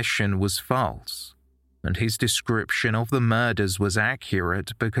confession was false, and his description of the murders was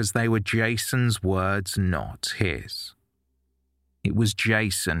accurate because they were Jason's words, not his. It was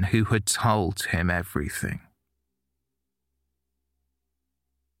Jason who had told him everything.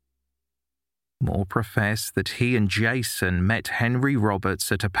 Moore professed that he and Jason met Henry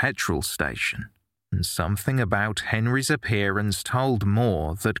Roberts at a petrol station, and something about Henry's appearance told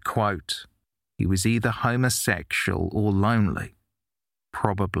Moore that, quote, he was either homosexual or lonely,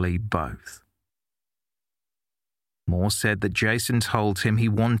 probably both. Moore said that Jason told him he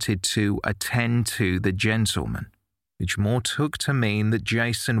wanted to attend to the gentleman, which Moore took to mean that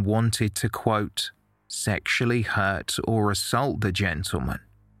Jason wanted to, quote, sexually hurt or assault the gentleman,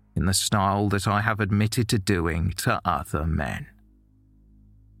 in the style that I have admitted to doing to other men.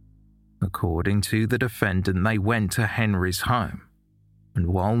 According to the defendant, they went to Henry's home, and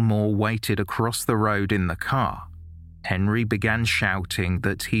while Moore waited across the road in the car, Henry began shouting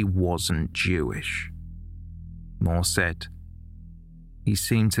that he wasn't Jewish. Moore said, "He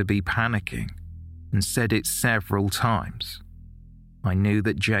seemed to be panicking and said it several times. I knew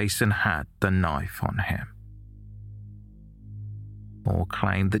that Jason had the knife on him." Moore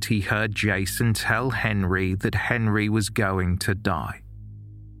claimed that he heard Jason tell Henry that Henry was going to die,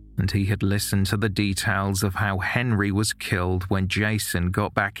 and he had listened to the details of how Henry was killed when Jason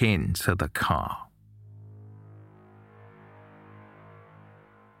got back into the car.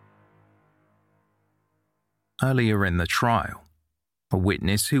 Earlier in the trial, a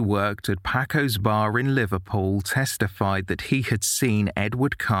witness who worked at Paco's Bar in Liverpool testified that he had seen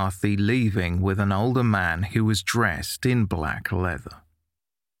Edward Carthy leaving with an older man who was dressed in black leather.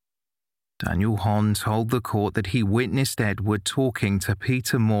 Daniel Hahn told the court that he witnessed Edward talking to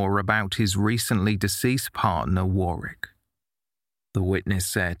Peter Moore about his recently deceased partner, Warwick. The witness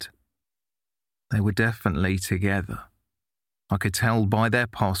said, "They were definitely together. I could tell by their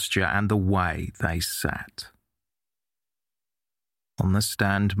posture and the way they sat." On the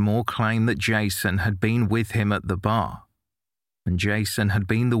stand, Moore claimed that Jason had been with him at the bar, and Jason had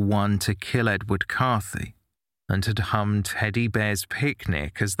been the one to kill Edward Carthy and had hummed Teddy Bear's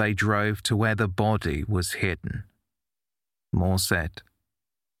Picnic as they drove to where the body was hidden. Moore said,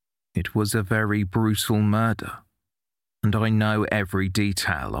 "It was a very brutal murder, and I know every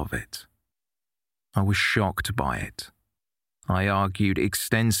detail of it. I was shocked by it. I argued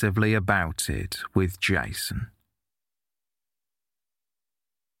extensively about it with Jason."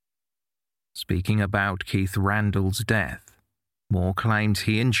 Speaking about Keith Randall's death, Moore claimed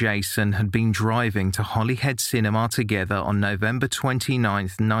he and Jason had been driving to Holyhead Cinema together on November 29,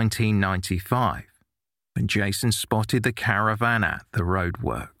 1995, when Jason spotted the caravan at the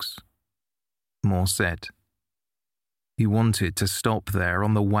roadworks. Moore said, "He wanted to stop there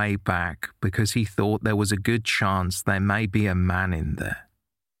on the way back because he thought there was a good chance there may be a man in there.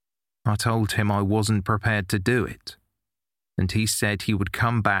 I told him I wasn't prepared to do it, and he said he would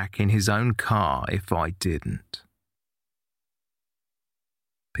come back in his own car if I didn't.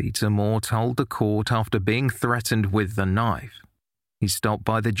 Peter Moore told the court after being threatened with the knife, he stopped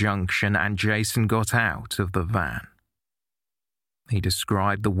by the junction and Jason got out of the van. He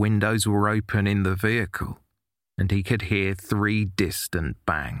described the windows were open in the vehicle and he could hear 3 distant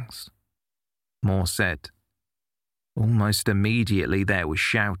bangs. Moore said, almost immediately there was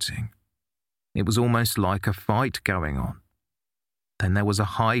shouting. It was almost like a fight going on. Then there was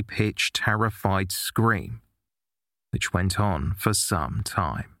a high-pitched, terrified scream, which went on for some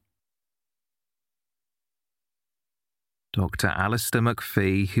time. Dr. Alistair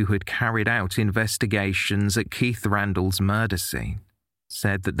McPhee, who had carried out investigations at Keith Randall's murder scene,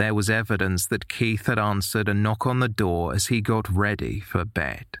 said that there was evidence that Keith had answered a knock on the door as he got ready for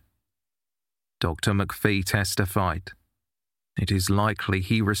bed. Dr. McPhee testified, it is likely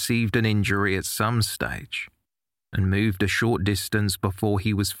he received an injury at some stage and moved a short distance before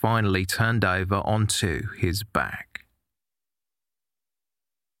he was finally turned over onto his back.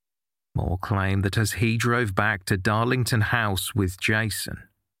 Moore claimed that as he drove back to Darlington House with Jason,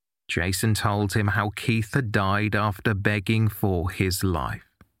 Jason told him how Keith had died after begging for his life.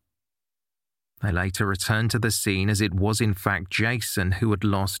 They later returned to the scene as it was in fact Jason who had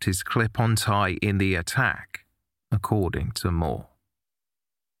lost his clip-on tie in the attack, according to Moore.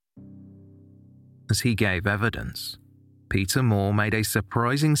 As he gave evidence, Peter Moore made a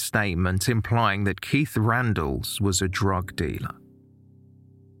surprising statement implying that Keith Randalls was a drug dealer.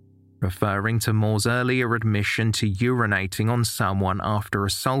 Referring to Moore's earlier admission to urinating on someone after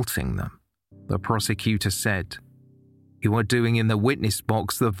assaulting them, the prosecutor said, "You are doing in the witness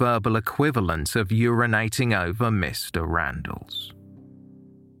box the verbal equivalent of urinating over Mr. Randalls."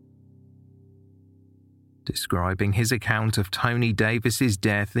 Describing his account of Tony Davis's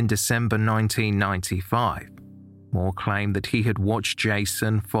death in December 1995, Moore claimed that he had watched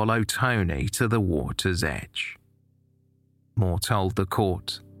Jason follow Tony to the water's edge. Moore told the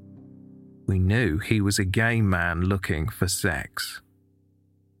court, "We knew he was a gay man looking for sex.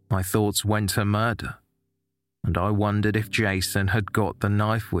 My thoughts went to murder, and I wondered if Jason had got the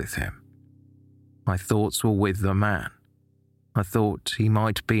knife with him. My thoughts were with the man. I thought he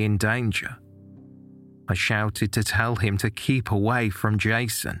might be in danger. I shouted to tell him to keep away from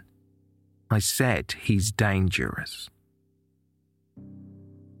Jason. I said he's dangerous."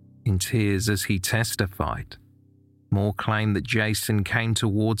 In tears as he testified, Moore claimed that Jason came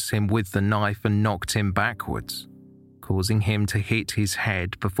towards him with the knife and knocked him backwards, causing him to hit his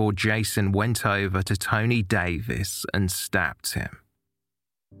head before Jason went over to Tony Davis and stabbed him.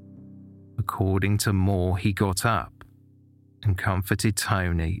 According to Moore, he got up and comforted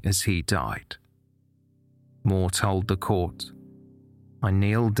Tony as he died. Moore told the court, "I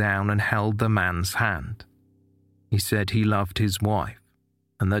kneeled down and held the man's hand. He said he loved his wife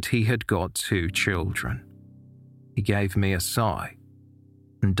and that he had got 2 children. He gave me a sigh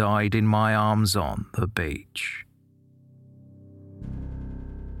and died in my arms on the beach."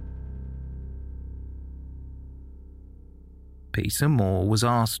 Peter Moore was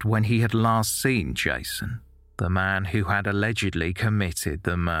asked when he had last seen Jason, the man who had allegedly committed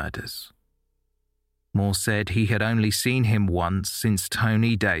the murders. Moore said he had only seen him once since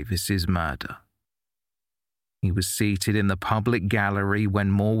Tony Davis's murder. He was seated in the public gallery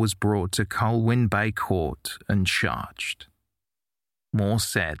when Moore was brought to Colwyn Bay Court and charged. Moore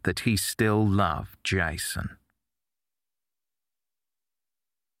said that he still loved Jason.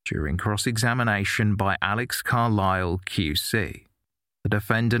 During cross-examination by Alex Carlisle, QC, the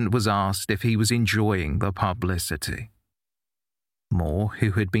defendant was asked if he was enjoying the publicity. Moore,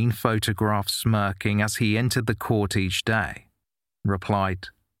 who had been photographed smirking as he entered the court each day, replied,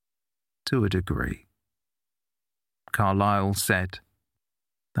 "To a degree." Carlisle said,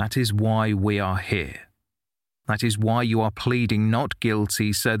 "That is why we are here. That is why you are pleading not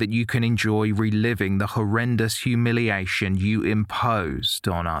guilty so that you can enjoy reliving the horrendous humiliation you imposed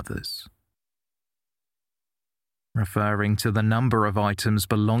on others." Referring to the number of items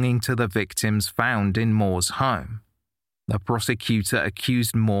belonging to the victims found in Moore's home, the prosecutor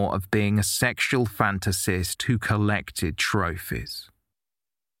accused Moore of being a sexual fantasist who collected trophies.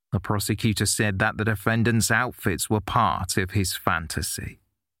 The prosecutor said that the defendant's outfits were part of his fantasy.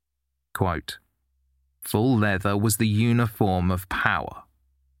 Quote, "Full leather was the uniform of power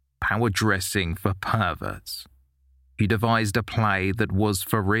dressing for perverts. He devised a play that was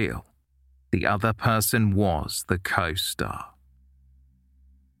for real. The other person was the co-star."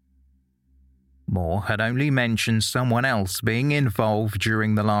 Moore had only mentioned someone else being involved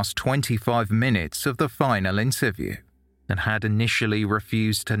during the last 25 minutes of the final interview, and had initially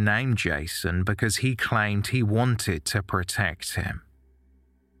refused to name Jason because he claimed he wanted to protect him.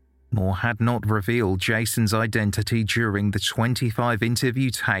 Moore had not revealed Jason's identity during the 25 interview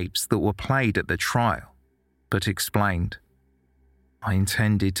tapes that were played at the trial, but explained, "I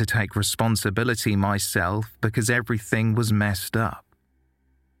intended to take responsibility myself because everything was messed up.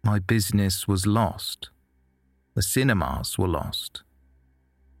 My business was lost. The cinemas were lost.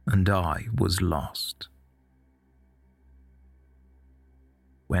 And I was lost."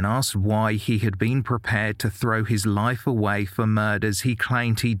 When asked why he had been prepared to throw his life away for murders he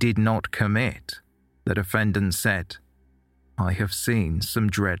claimed he did not commit, the defendant said, "I have seen some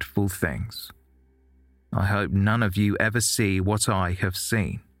dreadful things. I hope none of you ever see what I have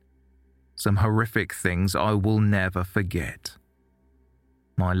seen. Some horrific things I will never forget.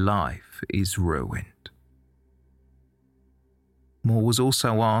 My life is ruined." Moore was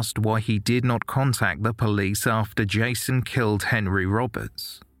also asked why he did not contact the police after Jason killed Henry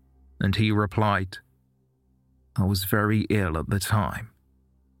Roberts, and he replied, "I was very ill at the time.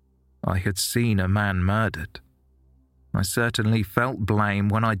 I had seen a man murdered. I certainly felt blame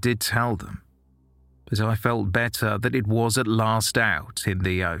when I did tell them, but I felt better that it was at last out in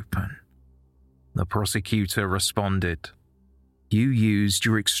the open." The prosecutor responded, "You used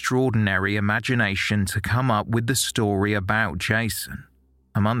your extraordinary imagination to come up with the story about Jason,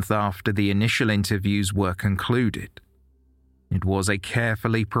 a month after the initial interviews were concluded. It was a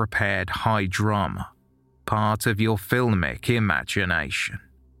carefully prepared high drama, part of your filmic imagination."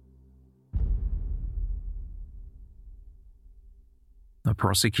 The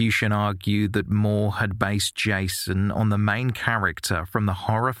prosecution argued that Moore had based Jason on the main character from the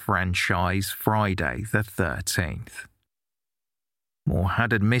horror franchise Friday the 13th. Moore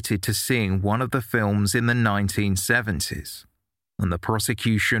had admitted to seeing one of the films in the 1970s, and the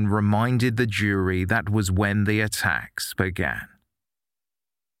prosecution reminded the jury that was when the attacks began.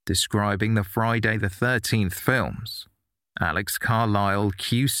 Describing the Friday the 13th films, Alex Carlisle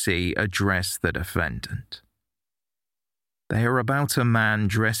QC addressed the defendant. "They are about a man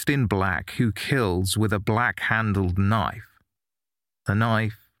dressed in black who kills with a black-handled knife. A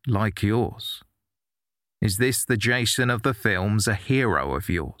knife like yours. Is this the Jason of the films, a hero of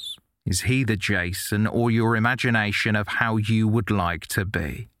yours? Is he the Jason or your imagination of how you would like to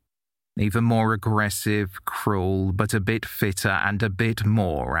be? Even more aggressive, cruel, but a bit fitter and a bit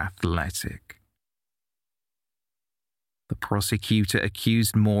more athletic?" The prosecutor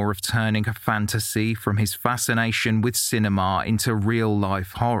accused Moore of turning a fantasy from his fascination with cinema into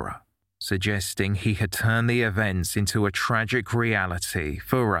real-life horror, suggesting he had turned the events into a tragic reality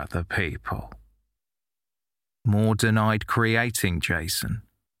for other people. Moore denied creating Jason,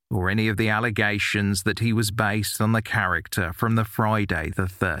 or any of the allegations that he was based on the character from the Friday the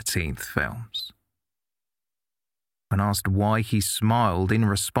 13th films. When asked why he smiled in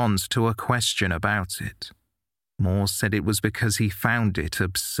response to a question about it, Moore said it was because he found it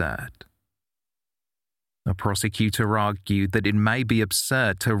absurd. The prosecutor argued that it may be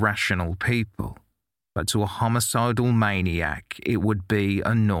absurd to rational people, but to a homicidal maniac it would be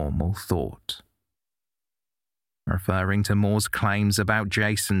a normal thought. Referring to Moore's claims about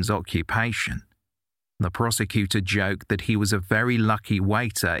Jason's occupation, the prosecutor joked that he was a very lucky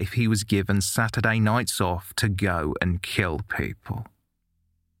waiter if he was given Saturday nights off to go and kill people.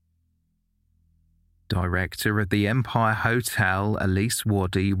 Director of the Empire Hotel, Elise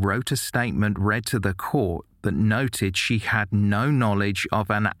Waddy, wrote a statement read to the court that noted she had no knowledge of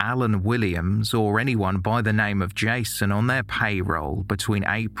an Alan Williams or anyone by the name of Jason on their payroll between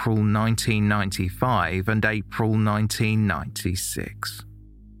April 1995 and April 1996.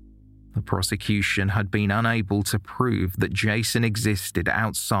 The prosecution had been unable to prove that Jason existed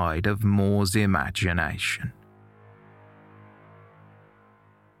outside of Moore's imagination.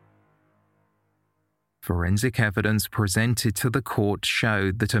 Forensic evidence presented to the court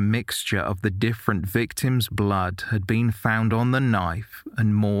showed that a mixture of the different victims' blood had been found on the knife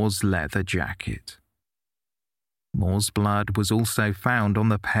and Moore's leather jacket. Moore's blood was also found on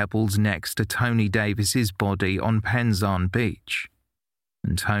the pebbles next to Tony Davis's body on Penzance Beach,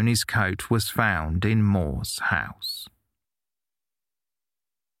 and Tony's coat was found in Moore's house.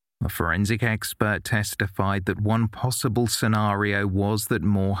 A forensic expert testified that one possible scenario was that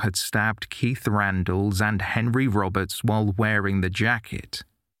Moore had stabbed Keith Randles and Henry Roberts while wearing the jacket,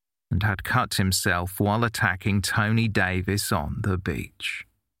 and had cut himself while attacking Tony Davis on the beach.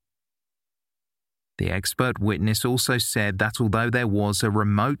 The expert witness also said that although there was a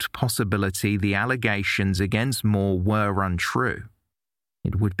remote possibility the allegations against Moore were untrue,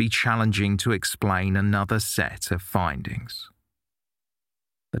 it would be challenging to explain another set of findings.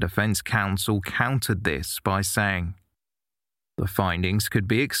 The defense counsel countered this by saying, The findings could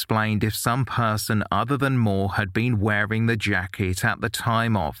be explained if some person other than Moore had been wearing the jacket at the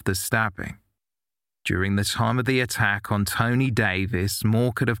time of the stabbing. During the time of the attack on Tony Davis,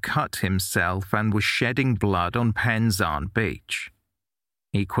 Moore could have cut himself and was shedding blood on Penzance Beach.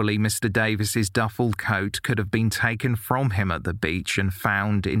 Equally, Mr. Davis's duffel coat could have been taken from him at the beach and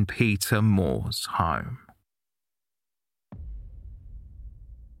found in Peter Moore's home.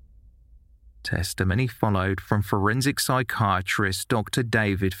 Testimony followed from forensic psychiatrist Dr.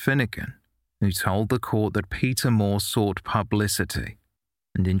 David Finnegan, who told the court that Peter Moore sought publicity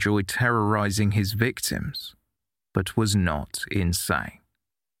and enjoyed terrorizing his victims, but was not insane.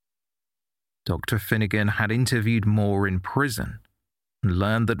 Dr. Finnegan had interviewed Moore in prison and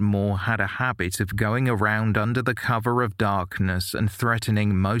learned that Moore had a habit of going around under the cover of darkness and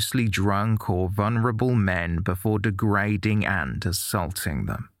threatening mostly drunk or vulnerable men before degrading and assaulting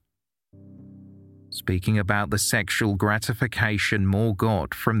them. Speaking about the sexual gratification Moore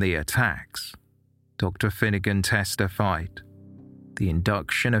got from the attacks, Dr. Finnegan testified, "The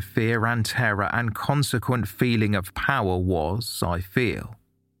induction of fear and terror and consequent feeling of power was, I feel,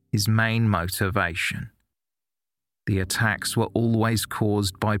 his main motivation. The attacks were always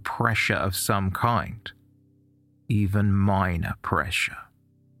caused by pressure of some kind, even minor pressure."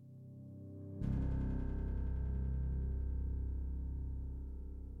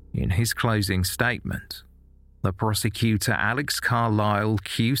 In his closing statement, the prosecutor Alex Carlisle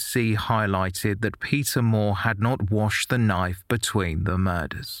QC highlighted that Peter Moore had not washed the knife between the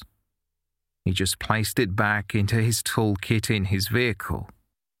murders. He just placed it back into his toolkit in his vehicle,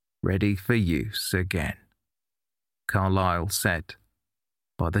 ready for use again. Carlisle said,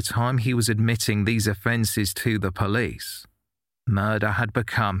 "By the time he was admitting these offences to the police, murder had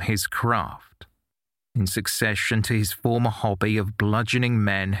become his craft, in succession to his former hobby of bludgeoning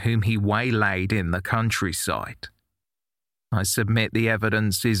men whom he waylaid in the countryside. I submit the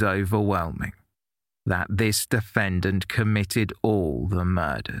evidence is overwhelming, that this defendant committed all the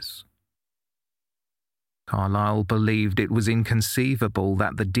murders." Carlisle believed it was inconceivable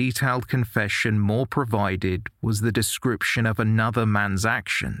that the detailed confession Moore provided was the description of another man's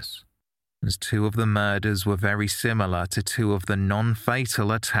actions, as two of the murders were very similar to two of the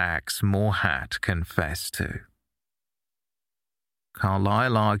non-fatal attacks Moore had confessed to.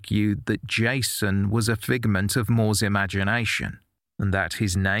 Carlisle argued that Jason was a figment of Moore's imagination, and that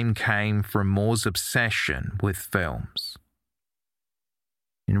his name came from Moore's obsession with films.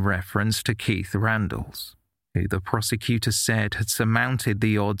 In reference to Keith Randles, who the prosecutor said had surmounted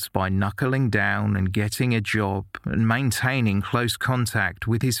the odds by knuckling down and getting a job and maintaining close contact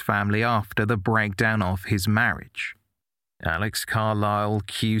with his family after the breakdown of his marriage, Alex Carlisle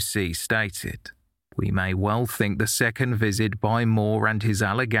QC stated, "We may well think the second visit by Moore and his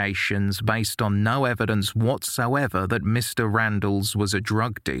allegations based on no evidence whatsoever that Mr. Randles was a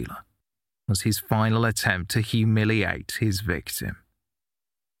drug dealer was his final attempt to humiliate his victim.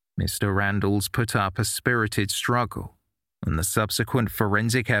 Mr. Randles put up a spirited struggle, and the subsequent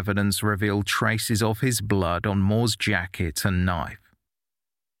forensic evidence revealed traces of his blood on Moore's jacket and knife.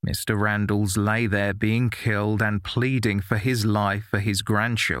 Mr. Randles lay there being killed and pleading for his life for his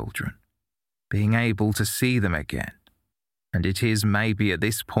grandchildren, being able to see them again, and it is maybe at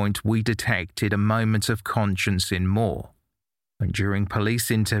this point we detected a moment of conscience in Moore, when during police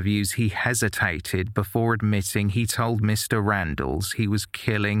interviews he hesitated before admitting he told Mr. Randles he was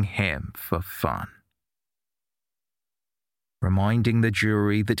killing him for fun. Reminding the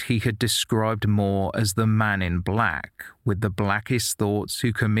jury that he had described Moore as the man in black with the blackest thoughts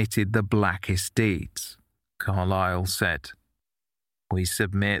who committed the blackest deeds, Carlisle said, "We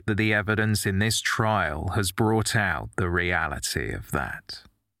submit that the evidence in this trial has brought out the reality of that."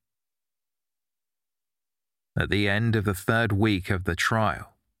 At the end of the third week of the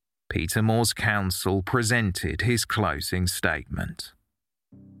trial, Peter Moore's counsel presented his closing statement.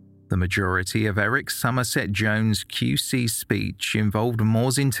 The majority of Eric Somerset Jones QC's speech involved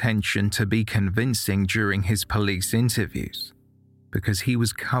Moore's intention to be convincing during his police interviews, because he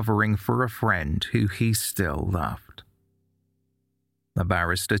was covering for a friend who he still loved. The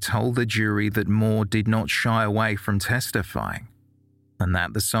barrister told the jury that Moore did not shy away from testifying, and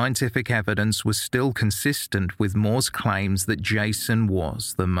that the scientific evidence was still consistent with Moore's claims that Jason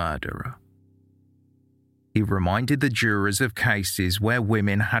was the murderer. He reminded the jurors of cases where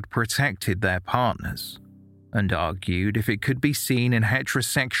women had protected their partners, and argued if it could be seen in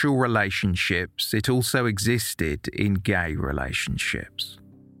heterosexual relationships, it also existed in gay relationships.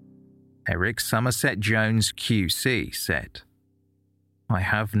 Eric Somerset Jones QC said, "I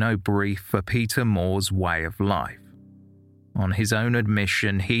have no brief for Peter Moore's way of life. On his own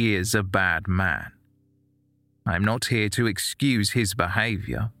admission, he is a bad man. I am not here to excuse his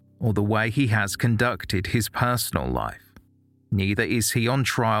behaviour or the way he has conducted his personal life. Neither is he on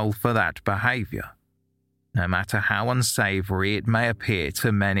trial for that behaviour, no matter how unsavoury it may appear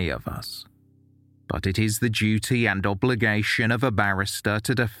to many of us. But it is the duty and obligation of a barrister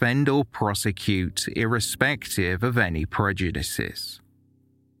to defend or prosecute irrespective of any prejudices.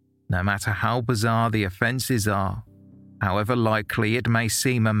 No matter how bizarre the offences are, however likely it may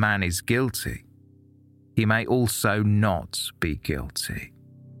seem a man is guilty, he may also not be guilty.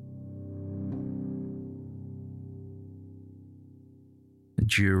 A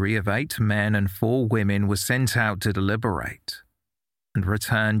jury of 8 men and 4 women was sent out to deliberate and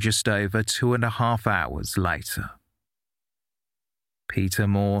returned just over 2.5 hours later. Peter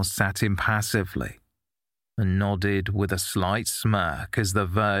Moore sat impassively and nodded with a slight smirk as the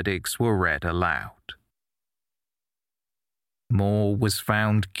verdicts were read aloud. Moore was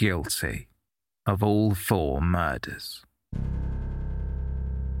found guilty of all 4 murders.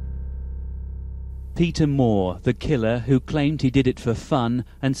 Peter Moore, the killer who claimed he did it for fun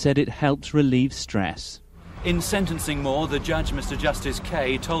and said it helped relieve stress. In sentencing Moore, the judge, Mr. Justice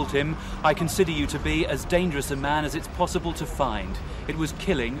Kay, told him, "I consider you to be as dangerous a man as it's possible to find. It was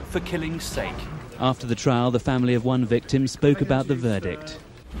killing for killing's sake." After the trial, the family of one victim spoke about the verdict.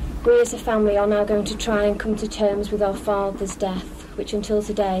 We as a family are now going to try and come to terms with our father's death, which until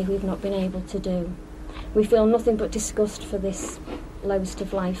today we've not been able to do. We feel nothing but disgust for this lowest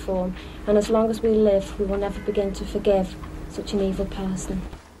of life form, and as long as we live, we will never begin to forgive such an evil person.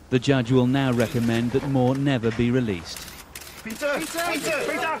 The judge will now recommend that Moore never be released. Peter!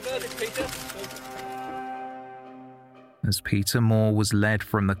 As Peter Moore was led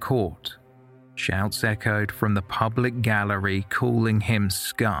from the court, shouts echoed from the public gallery calling him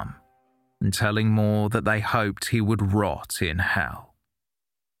scum and telling Moore that they hoped he would rot in hell.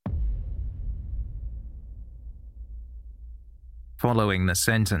 Following the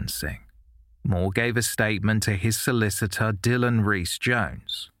sentencing, Moore gave a statement to his solicitor Dylan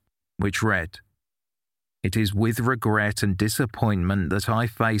Rees-Jones, which read, "It is with regret and disappointment that I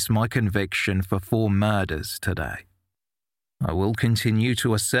face my conviction for 4 murders today. I will continue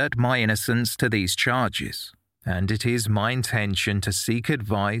to assert my innocence to these charges, and it is my intention to seek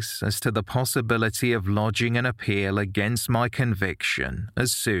advice as to the possibility of lodging an appeal against my conviction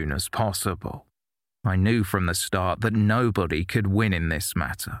as soon as possible. I knew from the start that nobody could win in this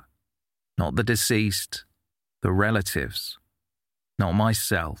matter. Not the deceased, the relatives, not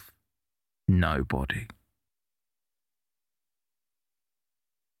myself, nobody."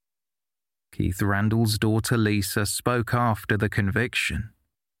 Keith Randall's daughter Lisa spoke after the conviction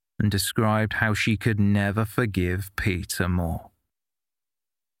and described how she could never forgive Peter Moore.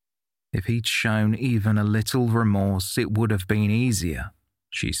 "If he'd shown even a little remorse, it would have been easier,"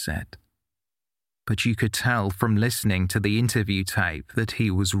 she said. But you could tell from listening to the interview tape that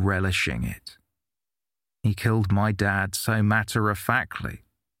he was relishing it. He killed my dad so matter-of-factly,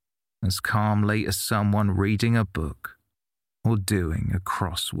 as calmly as someone reading a book or doing a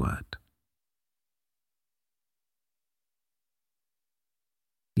crossword.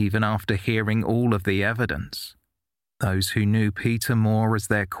 Even after hearing all of the evidence, those who knew Peter Moore as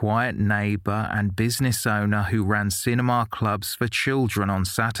their quiet neighbour and business owner who ran cinema clubs for children on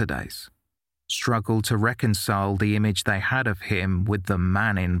Saturdays struggled to reconcile the image they had of him with the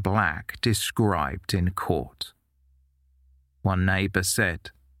man in black described in court. One neighbour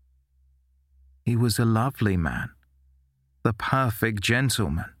said, "He was a lovely man, the perfect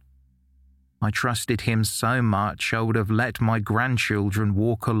gentleman. I trusted him so much I would have let my grandchildren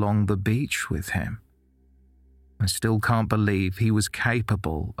walk along the beach with him. I still can't believe he was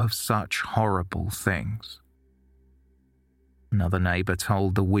capable of such horrible things." Another neighbour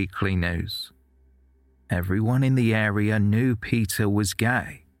told the Weekly News, "Everyone in the area knew Peter was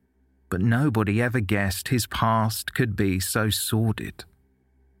gay, but nobody ever guessed his past could be so sordid.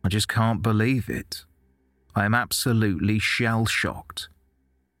 I just can't believe it. I am absolutely shell-shocked.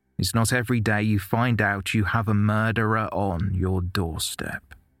 It's not every day you find out you have a murderer on your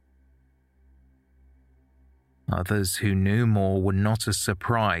doorstep." Others who knew Moore were not as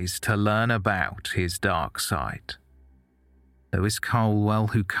surprised to learn about his dark side. Lewis Colwell,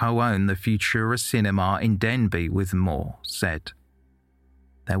 who co-owned the Futura Cinema in Denby with Moore, said,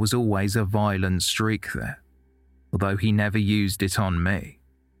 "There was always a violent streak there, although he never used it on me.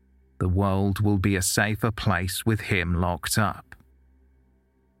 The world will be a safer place with him locked up.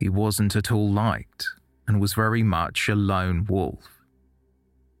 He wasn't at all liked and was very much a lone wolf.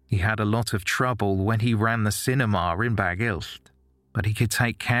 He had a lot of trouble when he ran the cinema in Baghilst, but he could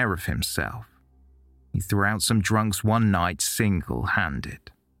take care of himself. He threw out some drunks one night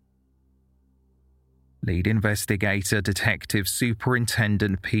single-handed." Lead investigator Detective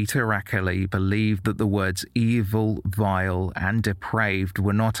Superintendent Peter Ackley believed that the words evil, vile, and depraved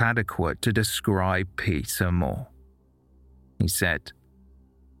were not adequate to describe Peter Moore. He said,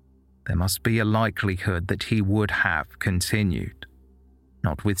 "There must be a likelihood that he would have continued,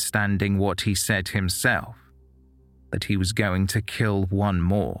 notwithstanding what he said himself, that he was going to kill one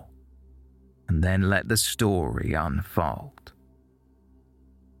more, and then let the story unfold."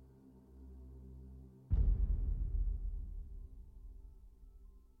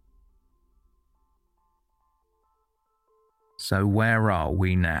 So where are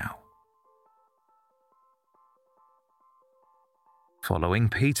we now? Following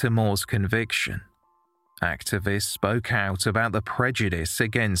Peter Moore's conviction, activists spoke out about the prejudice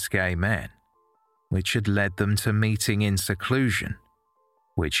against gay men, which had led them to meeting in seclusion,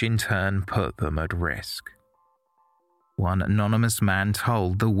 which in turn put them at risk. One anonymous man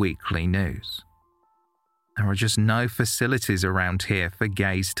told the Weekly News, "There are just no facilities around here for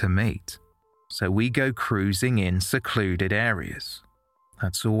gays to meet, so we go cruising in secluded areas.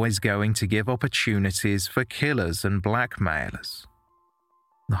 That's always going to give opportunities for killers and blackmailers.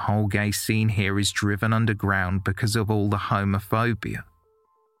 The whole gay scene here is driven underground because of all the homophobia.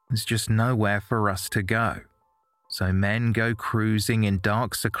 There's just nowhere for us to go. So men go cruising in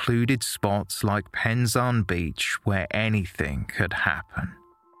dark secluded spots like Penzance Beach where anything could happen."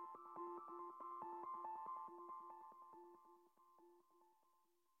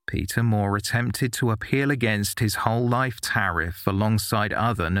 Peter Moore attempted to appeal against his whole life tariff alongside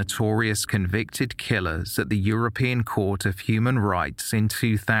other notorious convicted killers at the European Court of Human Rights in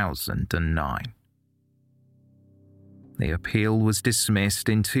 2009. The appeal was dismissed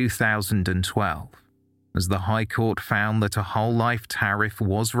in 2012, as the High Court found that a whole life tariff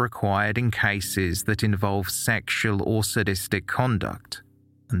was required in cases that involve sexual or sadistic conduct,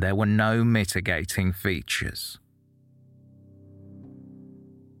 and there were no mitigating features.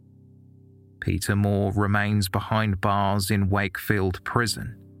 Peter Moore remains behind bars in Wakefield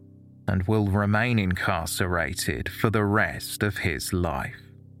Prison and will remain incarcerated for the rest of his life.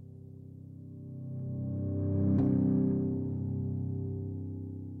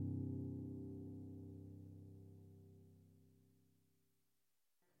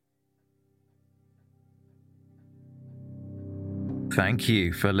 Thank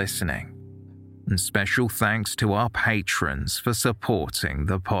you for listening, and special thanks to our patrons for supporting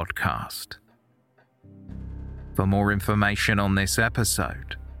the podcast. For more information on this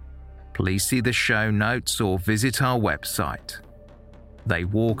episode, please see the show notes or visit our website,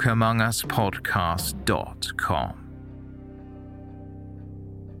 theywalkamonguspodcast.com.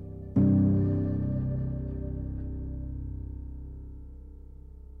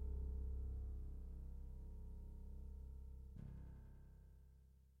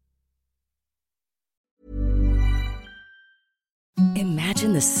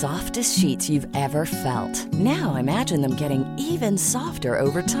 Imagine the softest sheets you've ever felt. Now imagine them getting even softer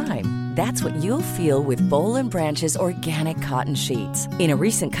over time. That's what you'll feel with Boll & Branch's organic cotton sheets. In a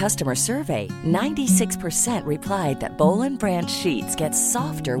recent customer survey, 96% replied that Boll & Branch sheets get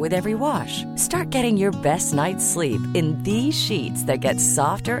softer with every wash. Start getting your best night's sleep in these sheets that get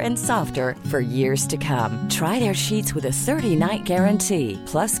softer and softer for years to come. Try their sheets with a 30-night guarantee.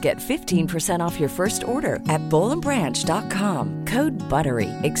 Plus, get 15% off your first order at bollandbranch.com. Code BUTTERY.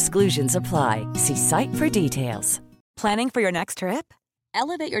 Exclusions apply. See site for details. Planning for your next trip?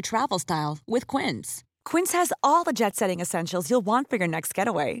 Elevate your travel style with Quince. Quince has all the jet-setting essentials you'll want for your next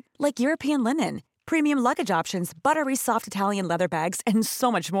getaway, like European linen, premium luggage options, buttery soft Italian leather bags, and so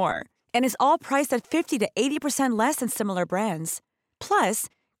much more. And is all priced at 50 to 80% less than similar brands. Plus,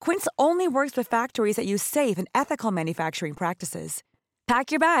 Quince only works with factories that use safe and ethical manufacturing practices.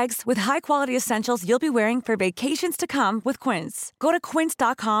 Pack your bags with high-quality essentials you'll be wearing for vacations to come with Quince. Go to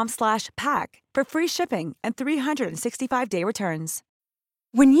quince.com/pack for free shipping and 365-day returns.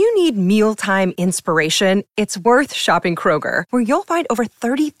 When you need mealtime inspiration, it's worth shopping Kroger, where you'll find over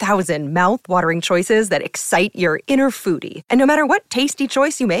 30,000 mouth-watering choices that excite your inner foodie. And no matter what tasty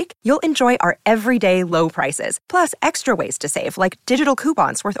choice you make, you'll enjoy our everyday low prices, plus extra ways to save, like digital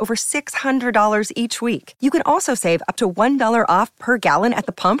coupons worth over $600 each week. You can also save up to $1 off per gallon at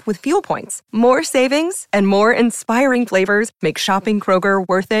the pump with fuel points. More savings and more inspiring flavors make shopping Kroger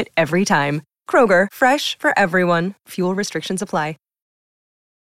worth it every time. Kroger, fresh for everyone. Fuel restrictions apply.